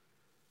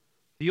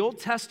 The Old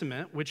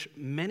Testament, which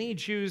many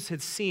Jews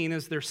had seen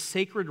as their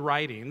sacred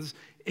writings,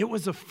 it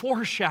was a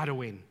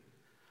foreshadowing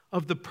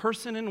of the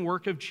person and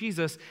work of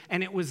Jesus,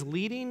 and it was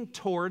leading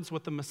towards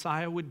what the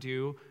Messiah would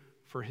do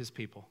for his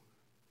people,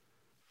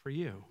 for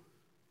you,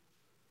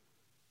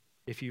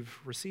 if you've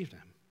received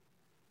him.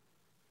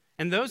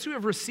 And those who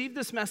have received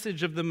this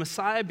message of the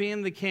Messiah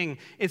being the king,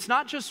 it's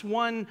not just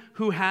one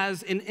who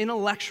has an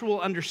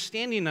intellectual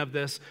understanding of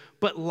this,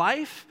 but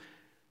life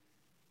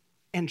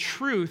and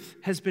truth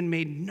has been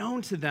made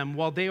known to them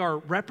while they are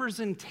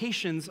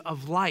representations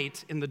of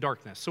light in the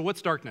darkness. So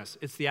what's darkness?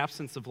 It's the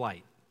absence of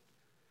light.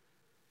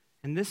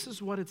 And this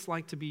is what it's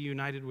like to be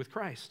united with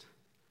Christ.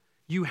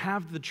 You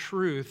have the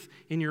truth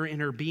in your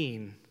inner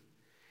being,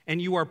 and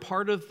you are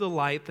part of the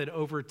light that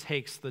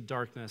overtakes the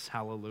darkness.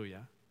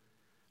 Hallelujah.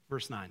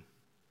 Verse 9.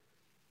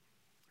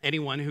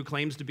 Anyone who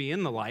claims to be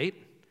in the light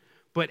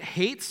but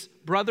hates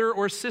brother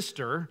or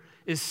sister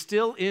is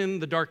still in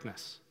the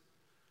darkness.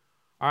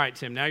 All right,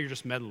 Tim, now you're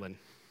just meddling.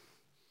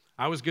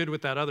 I was good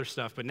with that other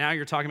stuff, but now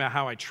you're talking about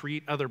how I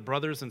treat other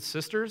brothers and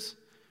sisters?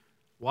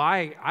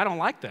 Why? I don't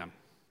like them.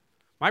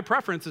 My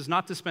preference is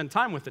not to spend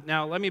time with it.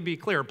 Now, let me be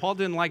clear. Paul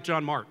didn't like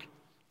John Mark.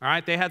 All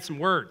right, they had some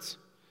words,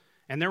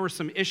 and there were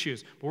some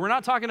issues. But we're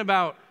not talking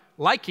about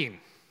liking.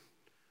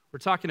 We're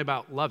talking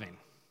about loving.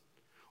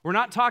 We're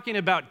not talking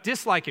about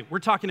disliking. We're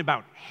talking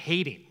about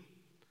hating.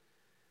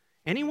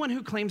 Anyone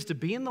who claims to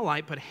be in the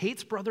light but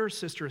hates brother or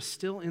sister is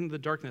still in the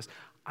darkness.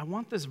 I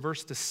want this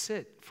verse to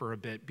sit for a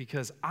bit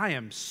because I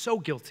am so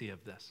guilty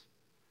of this.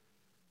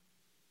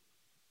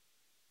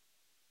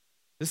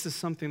 This is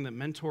something that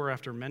mentor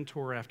after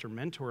mentor after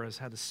mentor has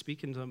had to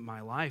speak into my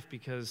life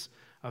because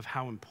of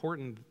how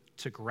important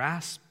to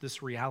grasp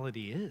this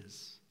reality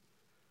is.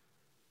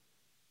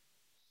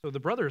 So the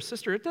brother or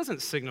sister, it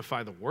doesn't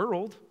signify the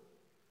world.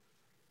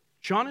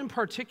 John in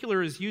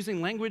particular is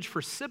using language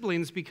for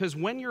siblings because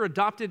when you're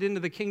adopted into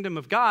the kingdom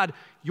of God,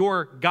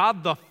 your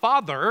God the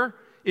Father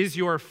is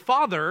your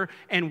father,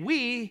 and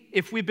we,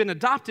 if we've been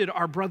adopted,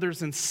 are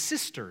brothers and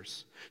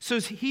sisters. So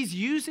he's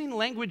using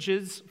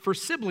languages for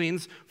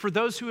siblings for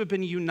those who have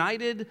been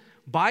united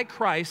by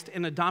Christ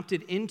and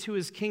adopted into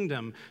his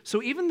kingdom.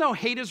 So even though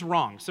hate is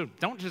wrong, so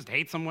don't just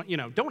hate someone,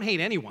 don't hate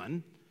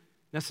anyone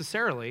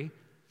necessarily,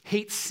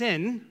 hate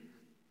sin.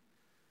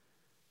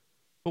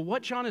 But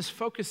what John is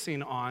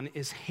focusing on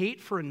is hate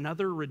for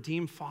another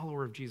redeemed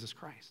follower of Jesus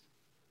Christ.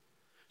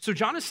 So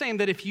John is saying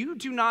that if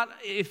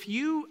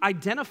you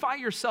identify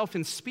yourself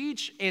in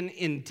speech and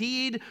in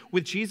deed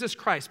with Jesus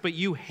Christ, but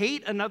you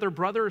hate another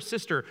brother or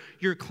sister,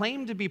 your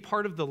claim to be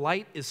part of the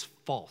light is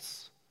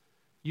false.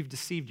 You've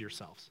deceived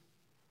yourselves.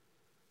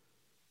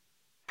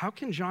 How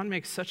can John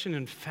make such an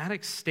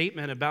emphatic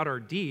statement about our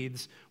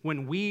deeds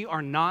when we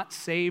are not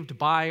saved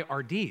by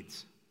our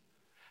deeds?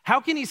 How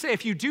can he say,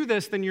 if you do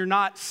this, then you're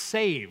not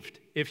saved,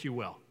 if you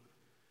will?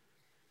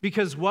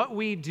 Because what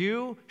we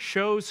do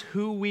shows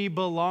who we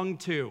belong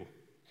to.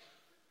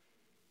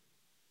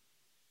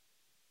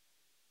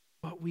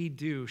 What we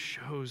do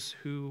shows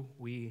who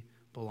we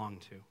belong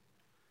to.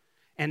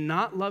 And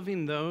not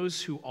loving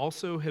those who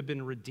also have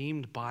been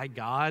redeemed by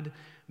God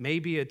may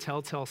be a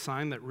telltale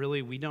sign that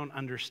really we don't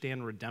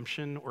understand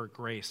redemption or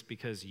grace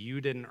because you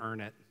didn't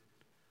earn it.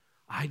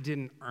 I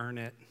didn't earn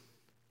it.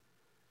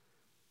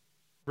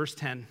 Verse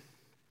 10,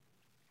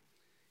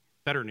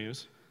 better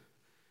news.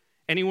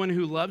 Anyone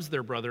who loves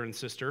their brother and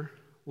sister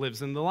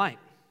lives in the light,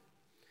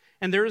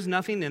 and there is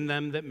nothing in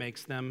them that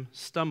makes them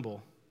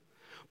stumble.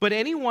 But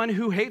anyone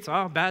who hates,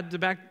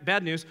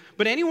 bad news,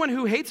 but anyone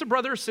who hates a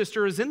brother or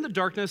sister is in the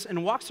darkness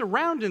and walks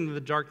around in the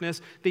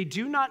darkness. They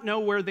do not know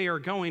where they are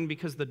going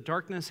because the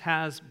darkness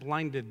has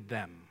blinded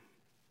them.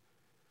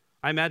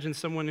 I imagine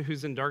someone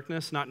who's in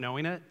darkness not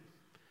knowing it.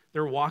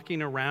 They're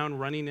walking around,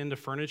 running into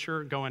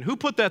furniture, going, who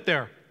put that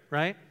there,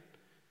 right?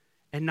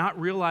 And not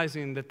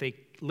realizing that they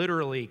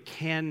literally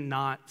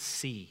cannot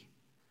see.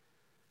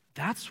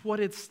 That's what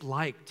it's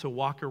like to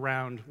walk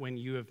around when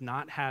you have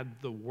not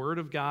had the Word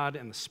of God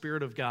and the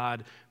Spirit of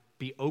God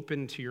be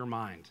open to your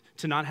mind,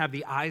 to not have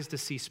the eyes to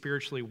see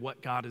spiritually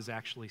what God is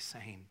actually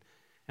saying.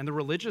 And the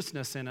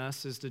religiousness in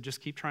us is to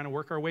just keep trying to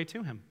work our way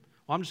to Him.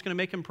 Well, I'm just going to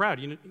make Him proud.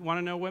 You want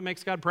to know what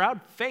makes God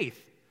proud?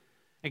 Faith.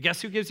 And guess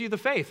who gives you the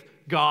faith?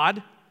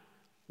 God.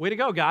 Way to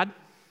go, God.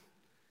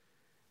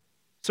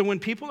 So when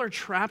people are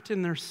trapped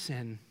in their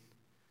sin,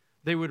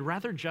 they would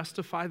rather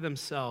justify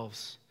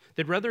themselves.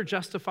 They'd rather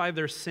justify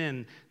their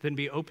sin than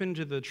be open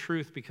to the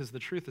truth because the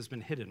truth has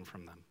been hidden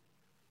from them.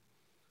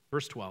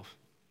 Verse 12,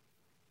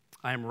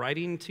 I am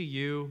writing to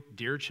you,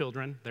 dear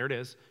children, there it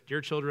is,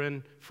 dear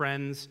children,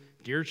 friends,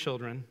 dear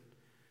children,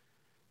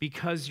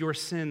 because your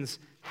sins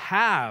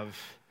have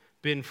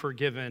been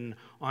forgiven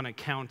on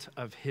account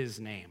of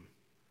his name.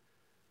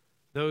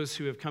 Those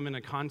who have come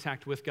into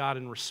contact with God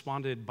and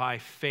responded by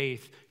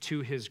faith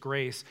to his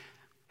grace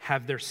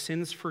have their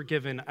sins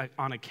forgiven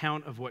on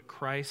account of what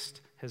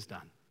Christ has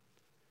done.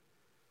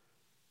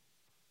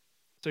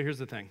 So here's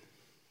the thing.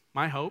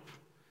 My hope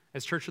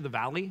as Church of the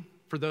Valley,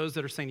 for those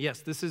that are saying,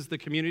 yes, this is the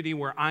community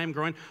where I'm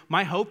growing,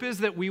 my hope is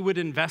that we would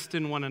invest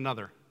in one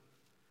another.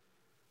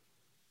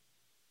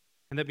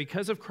 And that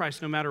because of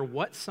Christ, no matter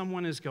what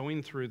someone is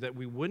going through, that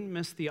we wouldn't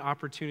miss the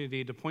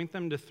opportunity to point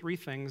them to three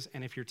things,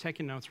 and if you're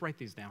taking notes, write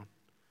these down.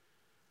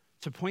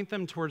 To point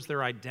them towards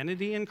their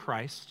identity in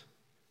Christ,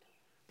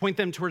 point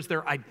them towards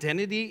their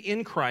identity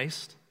in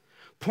Christ,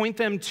 point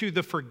them to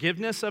the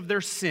forgiveness of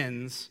their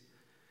sins,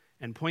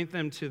 and point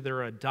them to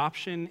their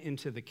adoption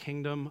into the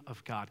kingdom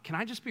of God. Can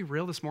I just be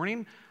real this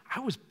morning? I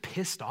was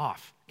pissed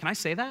off. Can I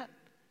say that?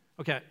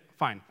 Okay,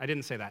 fine. I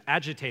didn't say that.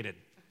 Agitated,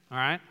 all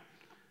right?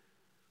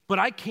 But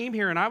I came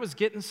here and I was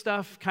getting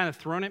stuff kind of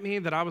thrown at me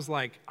that I was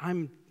like, I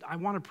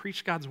want to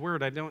preach God's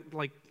word. I don't,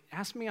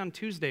 ask me on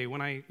Tuesday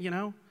when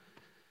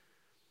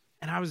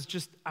and I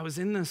was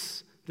in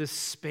this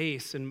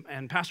space,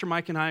 and Pastor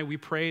Mike and I, we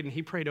prayed, and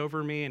he prayed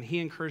over me, and he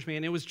encouraged me,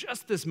 and it was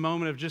just this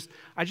moment of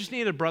I just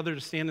needed a brother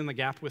to stand in the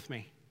gap with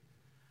me.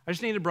 I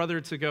just needed a brother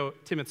to go,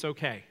 Tim, it's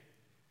okay.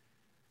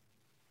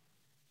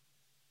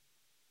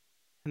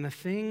 And the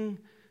thing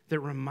that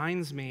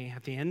reminds me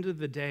at the end of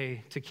the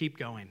day to keep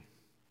going,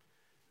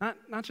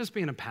 not just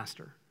being a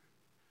pastor,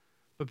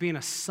 but being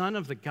a son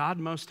of the God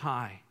Most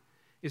High,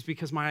 is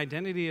because my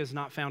identity is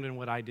not found in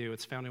what I do,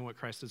 it's found in what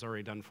Christ has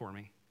already done for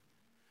me.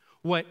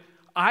 What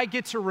I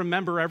get to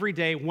remember every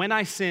day when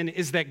I sin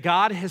is that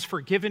God has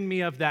forgiven me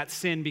of that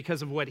sin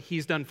because of what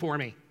he's done for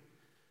me.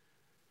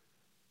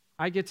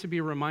 I get to be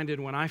reminded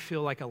when I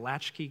feel like a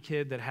latchkey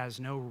kid that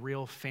has no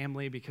real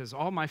family because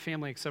all my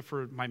family except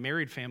for my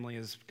married family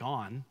is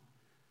gone,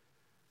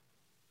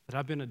 that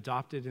I've been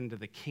adopted into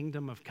the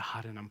kingdom of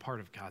God and I'm part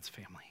of God's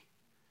family.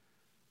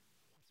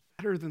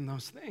 It's better than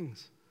those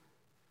things.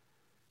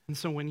 And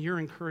so when you're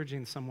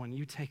encouraging someone,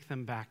 you take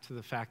them back to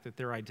the fact that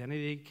their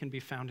identity can be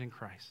found in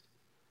Christ.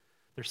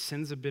 Their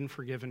sins have been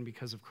forgiven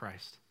because of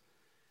Christ,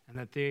 and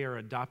that they are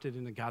adopted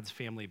into God's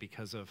family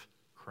because of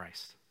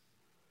Christ.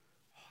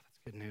 Oh, that's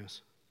good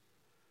news.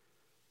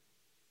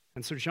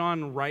 And so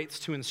John writes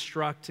to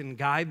instruct and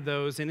guide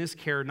those in his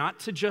care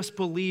not to just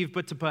believe,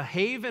 but to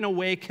behave in a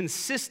way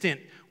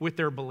consistent with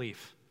their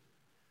belief.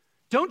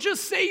 Don't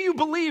just say you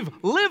believe,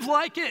 live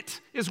like it,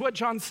 is what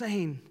John's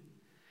saying.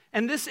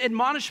 And this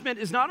admonishment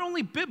is not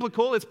only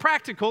biblical, it's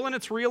practical and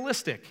it's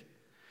realistic.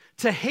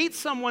 To hate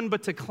someone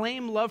but to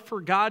claim love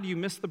for God, you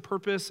miss the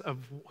purpose of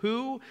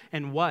who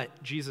and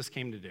what Jesus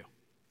came to do.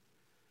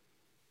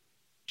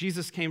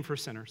 Jesus came for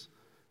sinners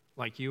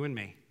like you and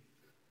me.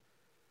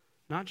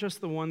 Not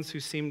just the ones who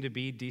seem to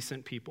be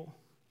decent people,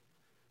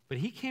 but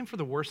he came for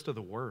the worst of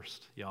the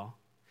worst, y'all.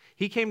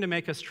 He came to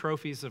make us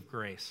trophies of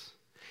grace.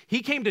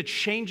 He came to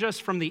change us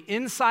from the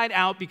inside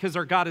out because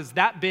our God is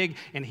that big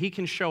and he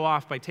can show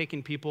off by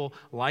taking people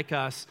like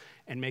us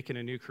and making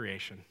a new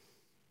creation.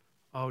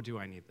 Oh, do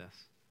I need this?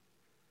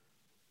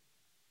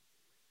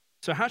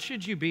 So how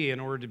should you be in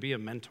order to be a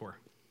mentor?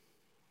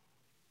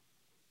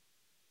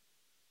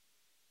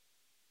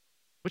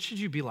 What should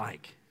you be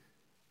like?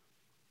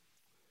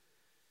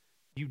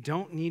 You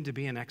don't need to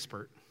be an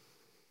expert.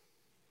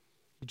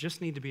 You just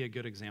need to be a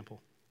good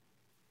example.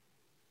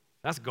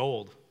 That's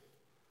gold. You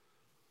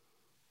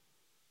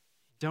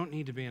don't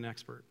need to be an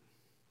expert.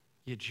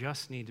 You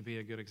just need to be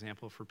a good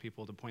example for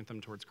people to point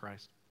them towards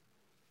Christ.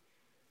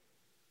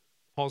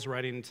 Paul's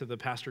writing to the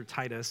pastor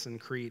Titus in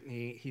Crete,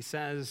 and he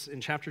says in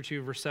chapter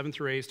 2, verse 7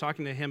 through 8, he's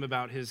talking to him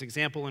about his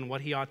example and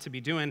what he ought to be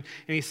doing,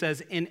 and he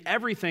says, in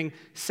everything,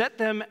 set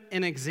them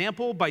an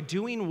example by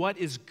doing what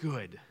is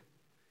good.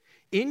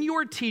 In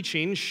your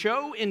teaching,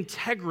 show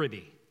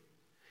integrity,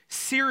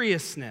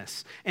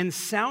 seriousness, and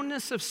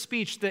soundness of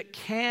speech that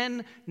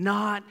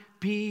cannot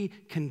be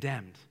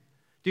condemned.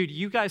 Dude,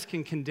 you guys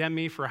can condemn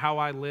me for how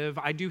I live.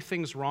 I do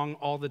things wrong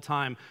all the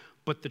time.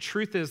 But the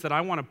truth is that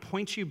I want to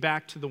point you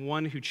back to the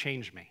one who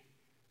changed me.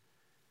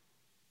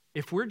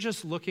 If we're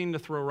just looking to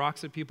throw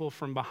rocks at people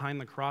from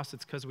behind the cross,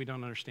 it's because we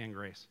don't understand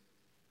grace.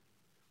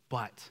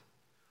 But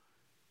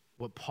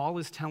what Paul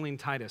is telling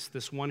Titus,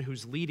 this one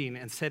who's leading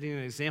and setting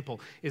an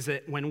example, is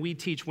that when we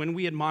teach, when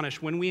we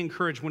admonish, when we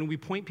encourage, when we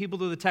point people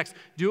to the text,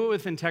 do it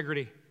with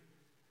integrity.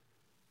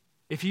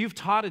 If you've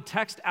taught a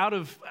text out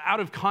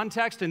of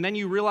context and then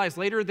you realize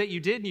later that you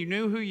did and you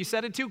knew who you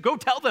said it to, go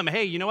tell them,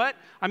 hey, you know what?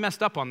 I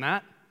messed up on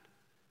that.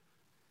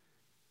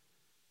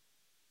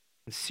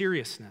 And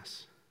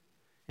seriousness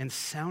and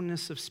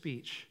soundness of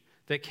speech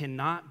that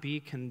cannot be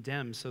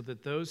condemned, so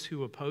that those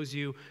who oppose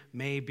you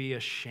may be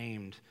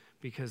ashamed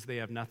because they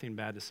have nothing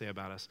bad to say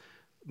about us.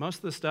 Most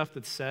of the stuff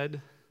that's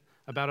said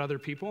about other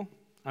people,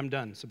 I'm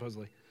done,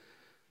 supposedly.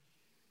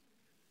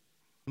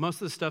 Most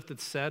of the stuff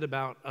that's said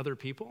about other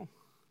people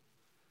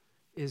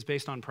is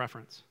based on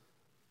preference.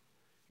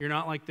 You're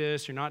not like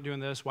this, you're not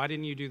doing this, why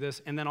didn't you do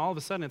this? And then all of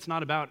a sudden, it's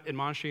not about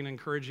admonishing,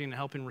 encouraging, and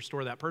helping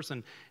restore that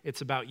person. It's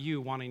about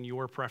you wanting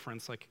your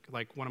preference,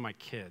 like one of my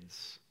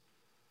kids.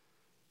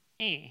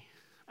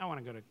 I want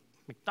to go to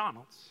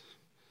McDonald's.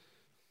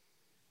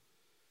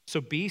 So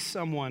be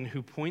someone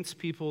who points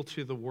people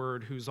to the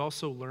word, who's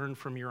also learned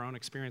from your own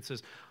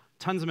experiences.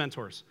 Tons of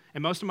mentors.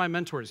 And most of my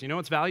mentors, you know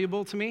what's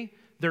valuable to me?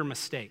 Their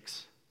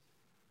mistakes.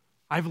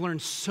 I've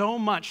learned so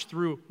much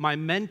through my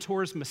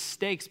mentors'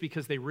 mistakes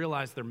because they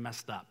realize they're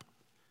messed up.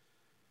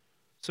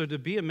 So to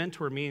be a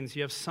mentor means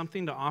you have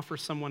something to offer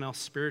someone else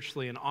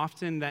spiritually, and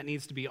often that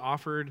needs to be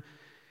offered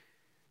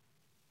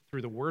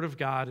through the Word of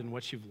God and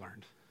what you've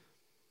learned.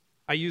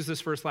 I used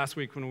this verse last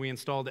week when we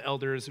installed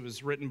elders. It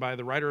was written by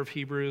the writer of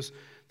Hebrews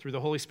through the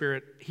Holy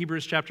Spirit.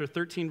 Hebrews chapter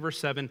 13, verse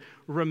 7.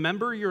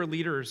 Remember your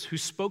leaders who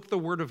spoke the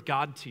word of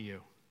God to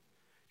you.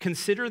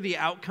 Consider the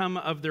outcome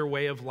of their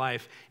way of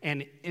life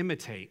and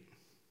imitate.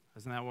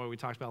 Isn't that what we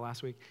talked about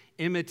last week?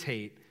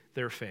 Imitate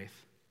their faith.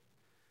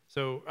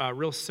 So a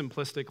real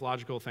simplistic,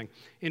 logical thing.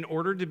 In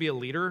order to be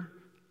a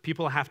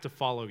people have to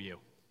follow you.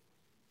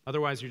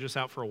 Otherwise, you're just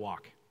out for a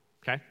walk,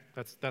 okay?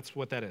 That's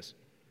what that is.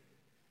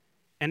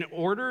 In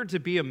order to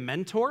be a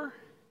mentor,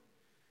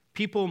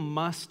 people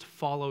must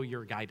follow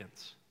your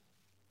guidance.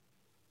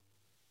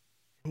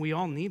 We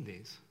all need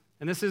these.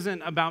 And this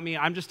isn't about me.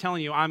 I'm just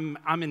telling you, I'm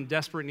in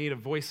desperate need of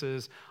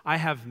voices. I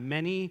have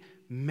many,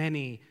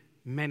 many,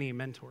 many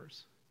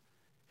mentors.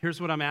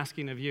 Here's what I'm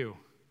asking of you.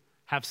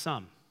 Have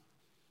some.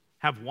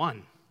 Have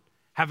one.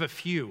 Have a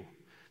few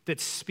that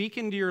speak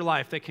into your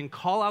life, that can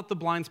call out the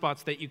blind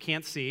spots that you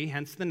can't see,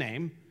 hence the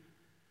name,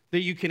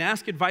 that you can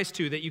ask advice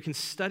to, that you can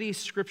study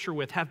scripture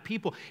with, have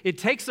people. It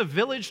takes a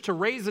village to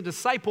raise a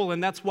disciple,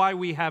 and that's why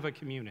we have a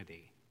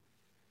community.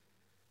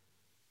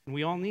 And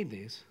we all need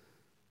these.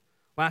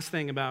 Last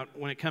thing about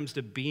when it comes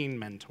to being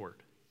mentored.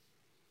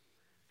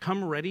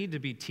 Come ready to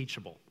be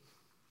teachable.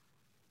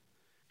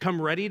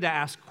 Come ready to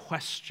ask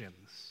questions.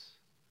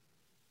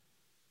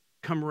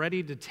 Come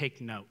ready to take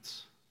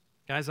notes.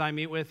 Guys I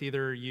meet with,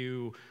 either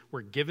you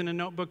were given a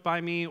notebook by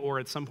me or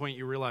at some point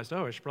you realized,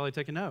 I should probably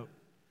take a note.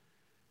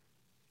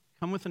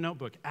 Come with a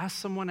notebook. Ask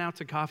someone out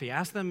to coffee.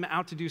 Ask them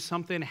out to do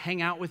something,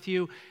 hang out with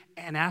you,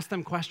 and ask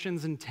them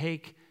questions and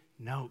take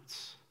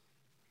notes.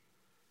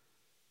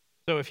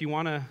 So if you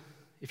want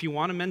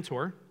a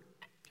mentor,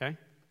 okay?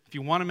 If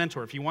you want a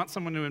mentor, if you want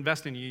someone to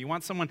invest in you, you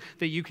want someone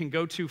that you can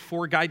go to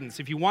for guidance.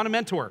 If you want a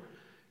mentor,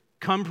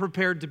 come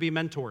prepared to be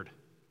mentored.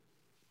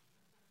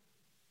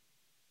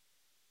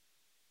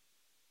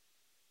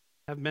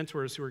 Have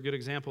mentors who are good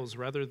examples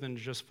rather than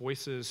just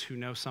voices who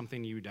know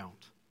something you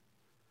don't,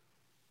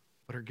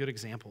 but are good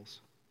examples.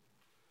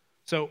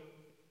 So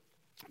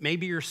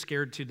maybe you're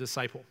scared to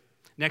disciple.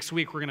 Next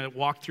week, we're going to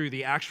walk through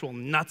the actual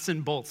nuts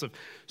and bolts of,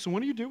 so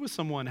what do you do with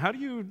someone? How do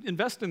you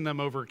invest in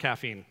them over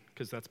caffeine?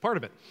 Because that's part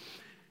of it.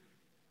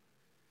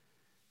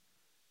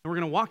 And we're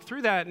going to walk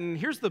through that, and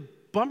here's the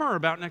bummer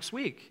about next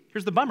week.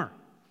 Here's the bummer.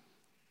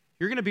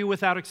 You're going to be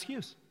without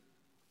excuse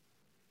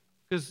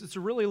because it's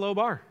a really low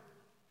bar.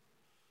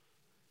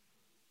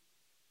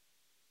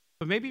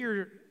 But maybe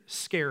you're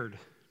scared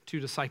to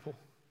disciple.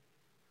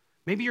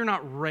 Maybe you're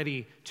not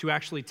ready to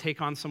actually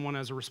take on someone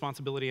as a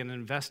responsibility and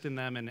invest in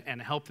them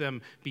and help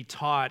them be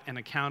taught and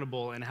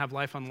accountable and have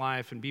life on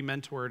life and be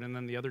mentored, and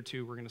then the other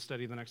two we're going to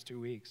study the next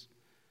 2 weeks.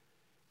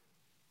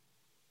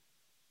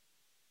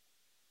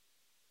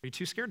 Are you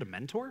too scared to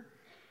mentor?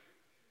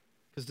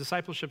 Because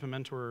discipleship and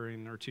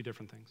mentoring are two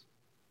different things.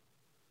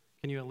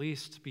 Can you at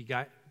least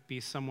be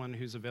someone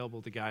who's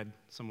available to guide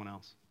someone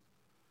else?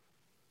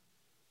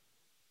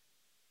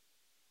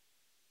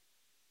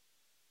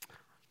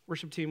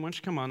 Worship team, why don't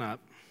you come on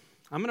up?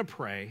 I'm going to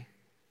pray,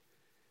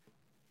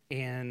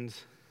 and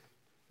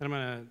then I'm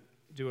going to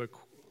do a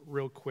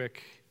real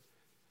quick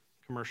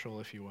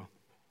commercial, if you will.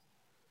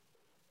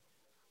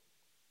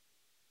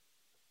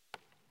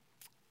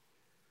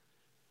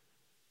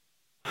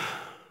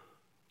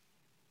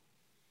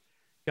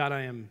 God,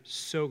 I am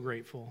so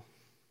grateful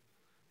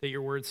that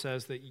your word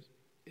says that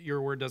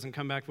your word doesn't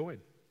come back void.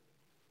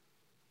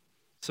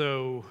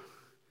 So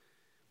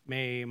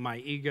may my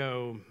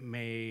ego,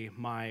 may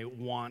my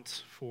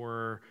want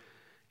for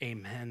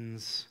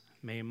amens,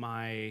 may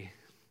my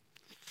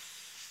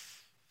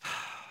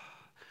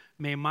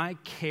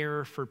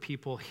care for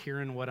people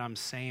hearing what I'm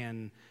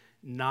saying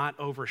not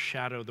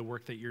overshadow the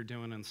work that you're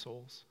doing in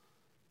souls.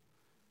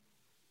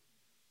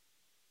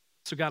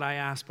 So God, I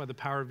ask by the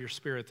power of your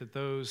Spirit that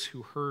those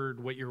who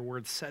heard what your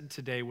word said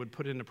today would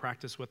put into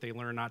practice what they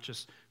learned, not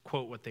just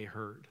quote what they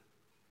heard.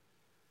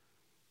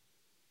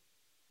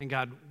 And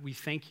God, we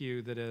thank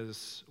you that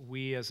as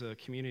we as a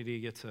community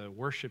get to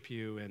worship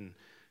you in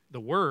the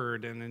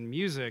word and in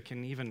music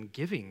and even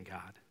giving,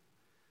 God,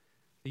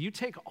 You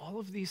take all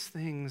of these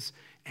things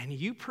and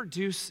you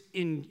produce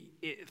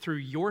through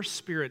your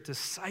Spirit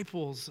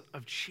disciples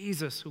of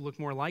Jesus who look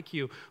more like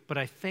you. But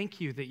I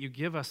thank you that you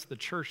give us the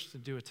church to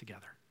do it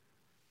together.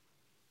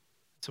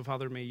 So,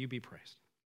 Father, may you be praised.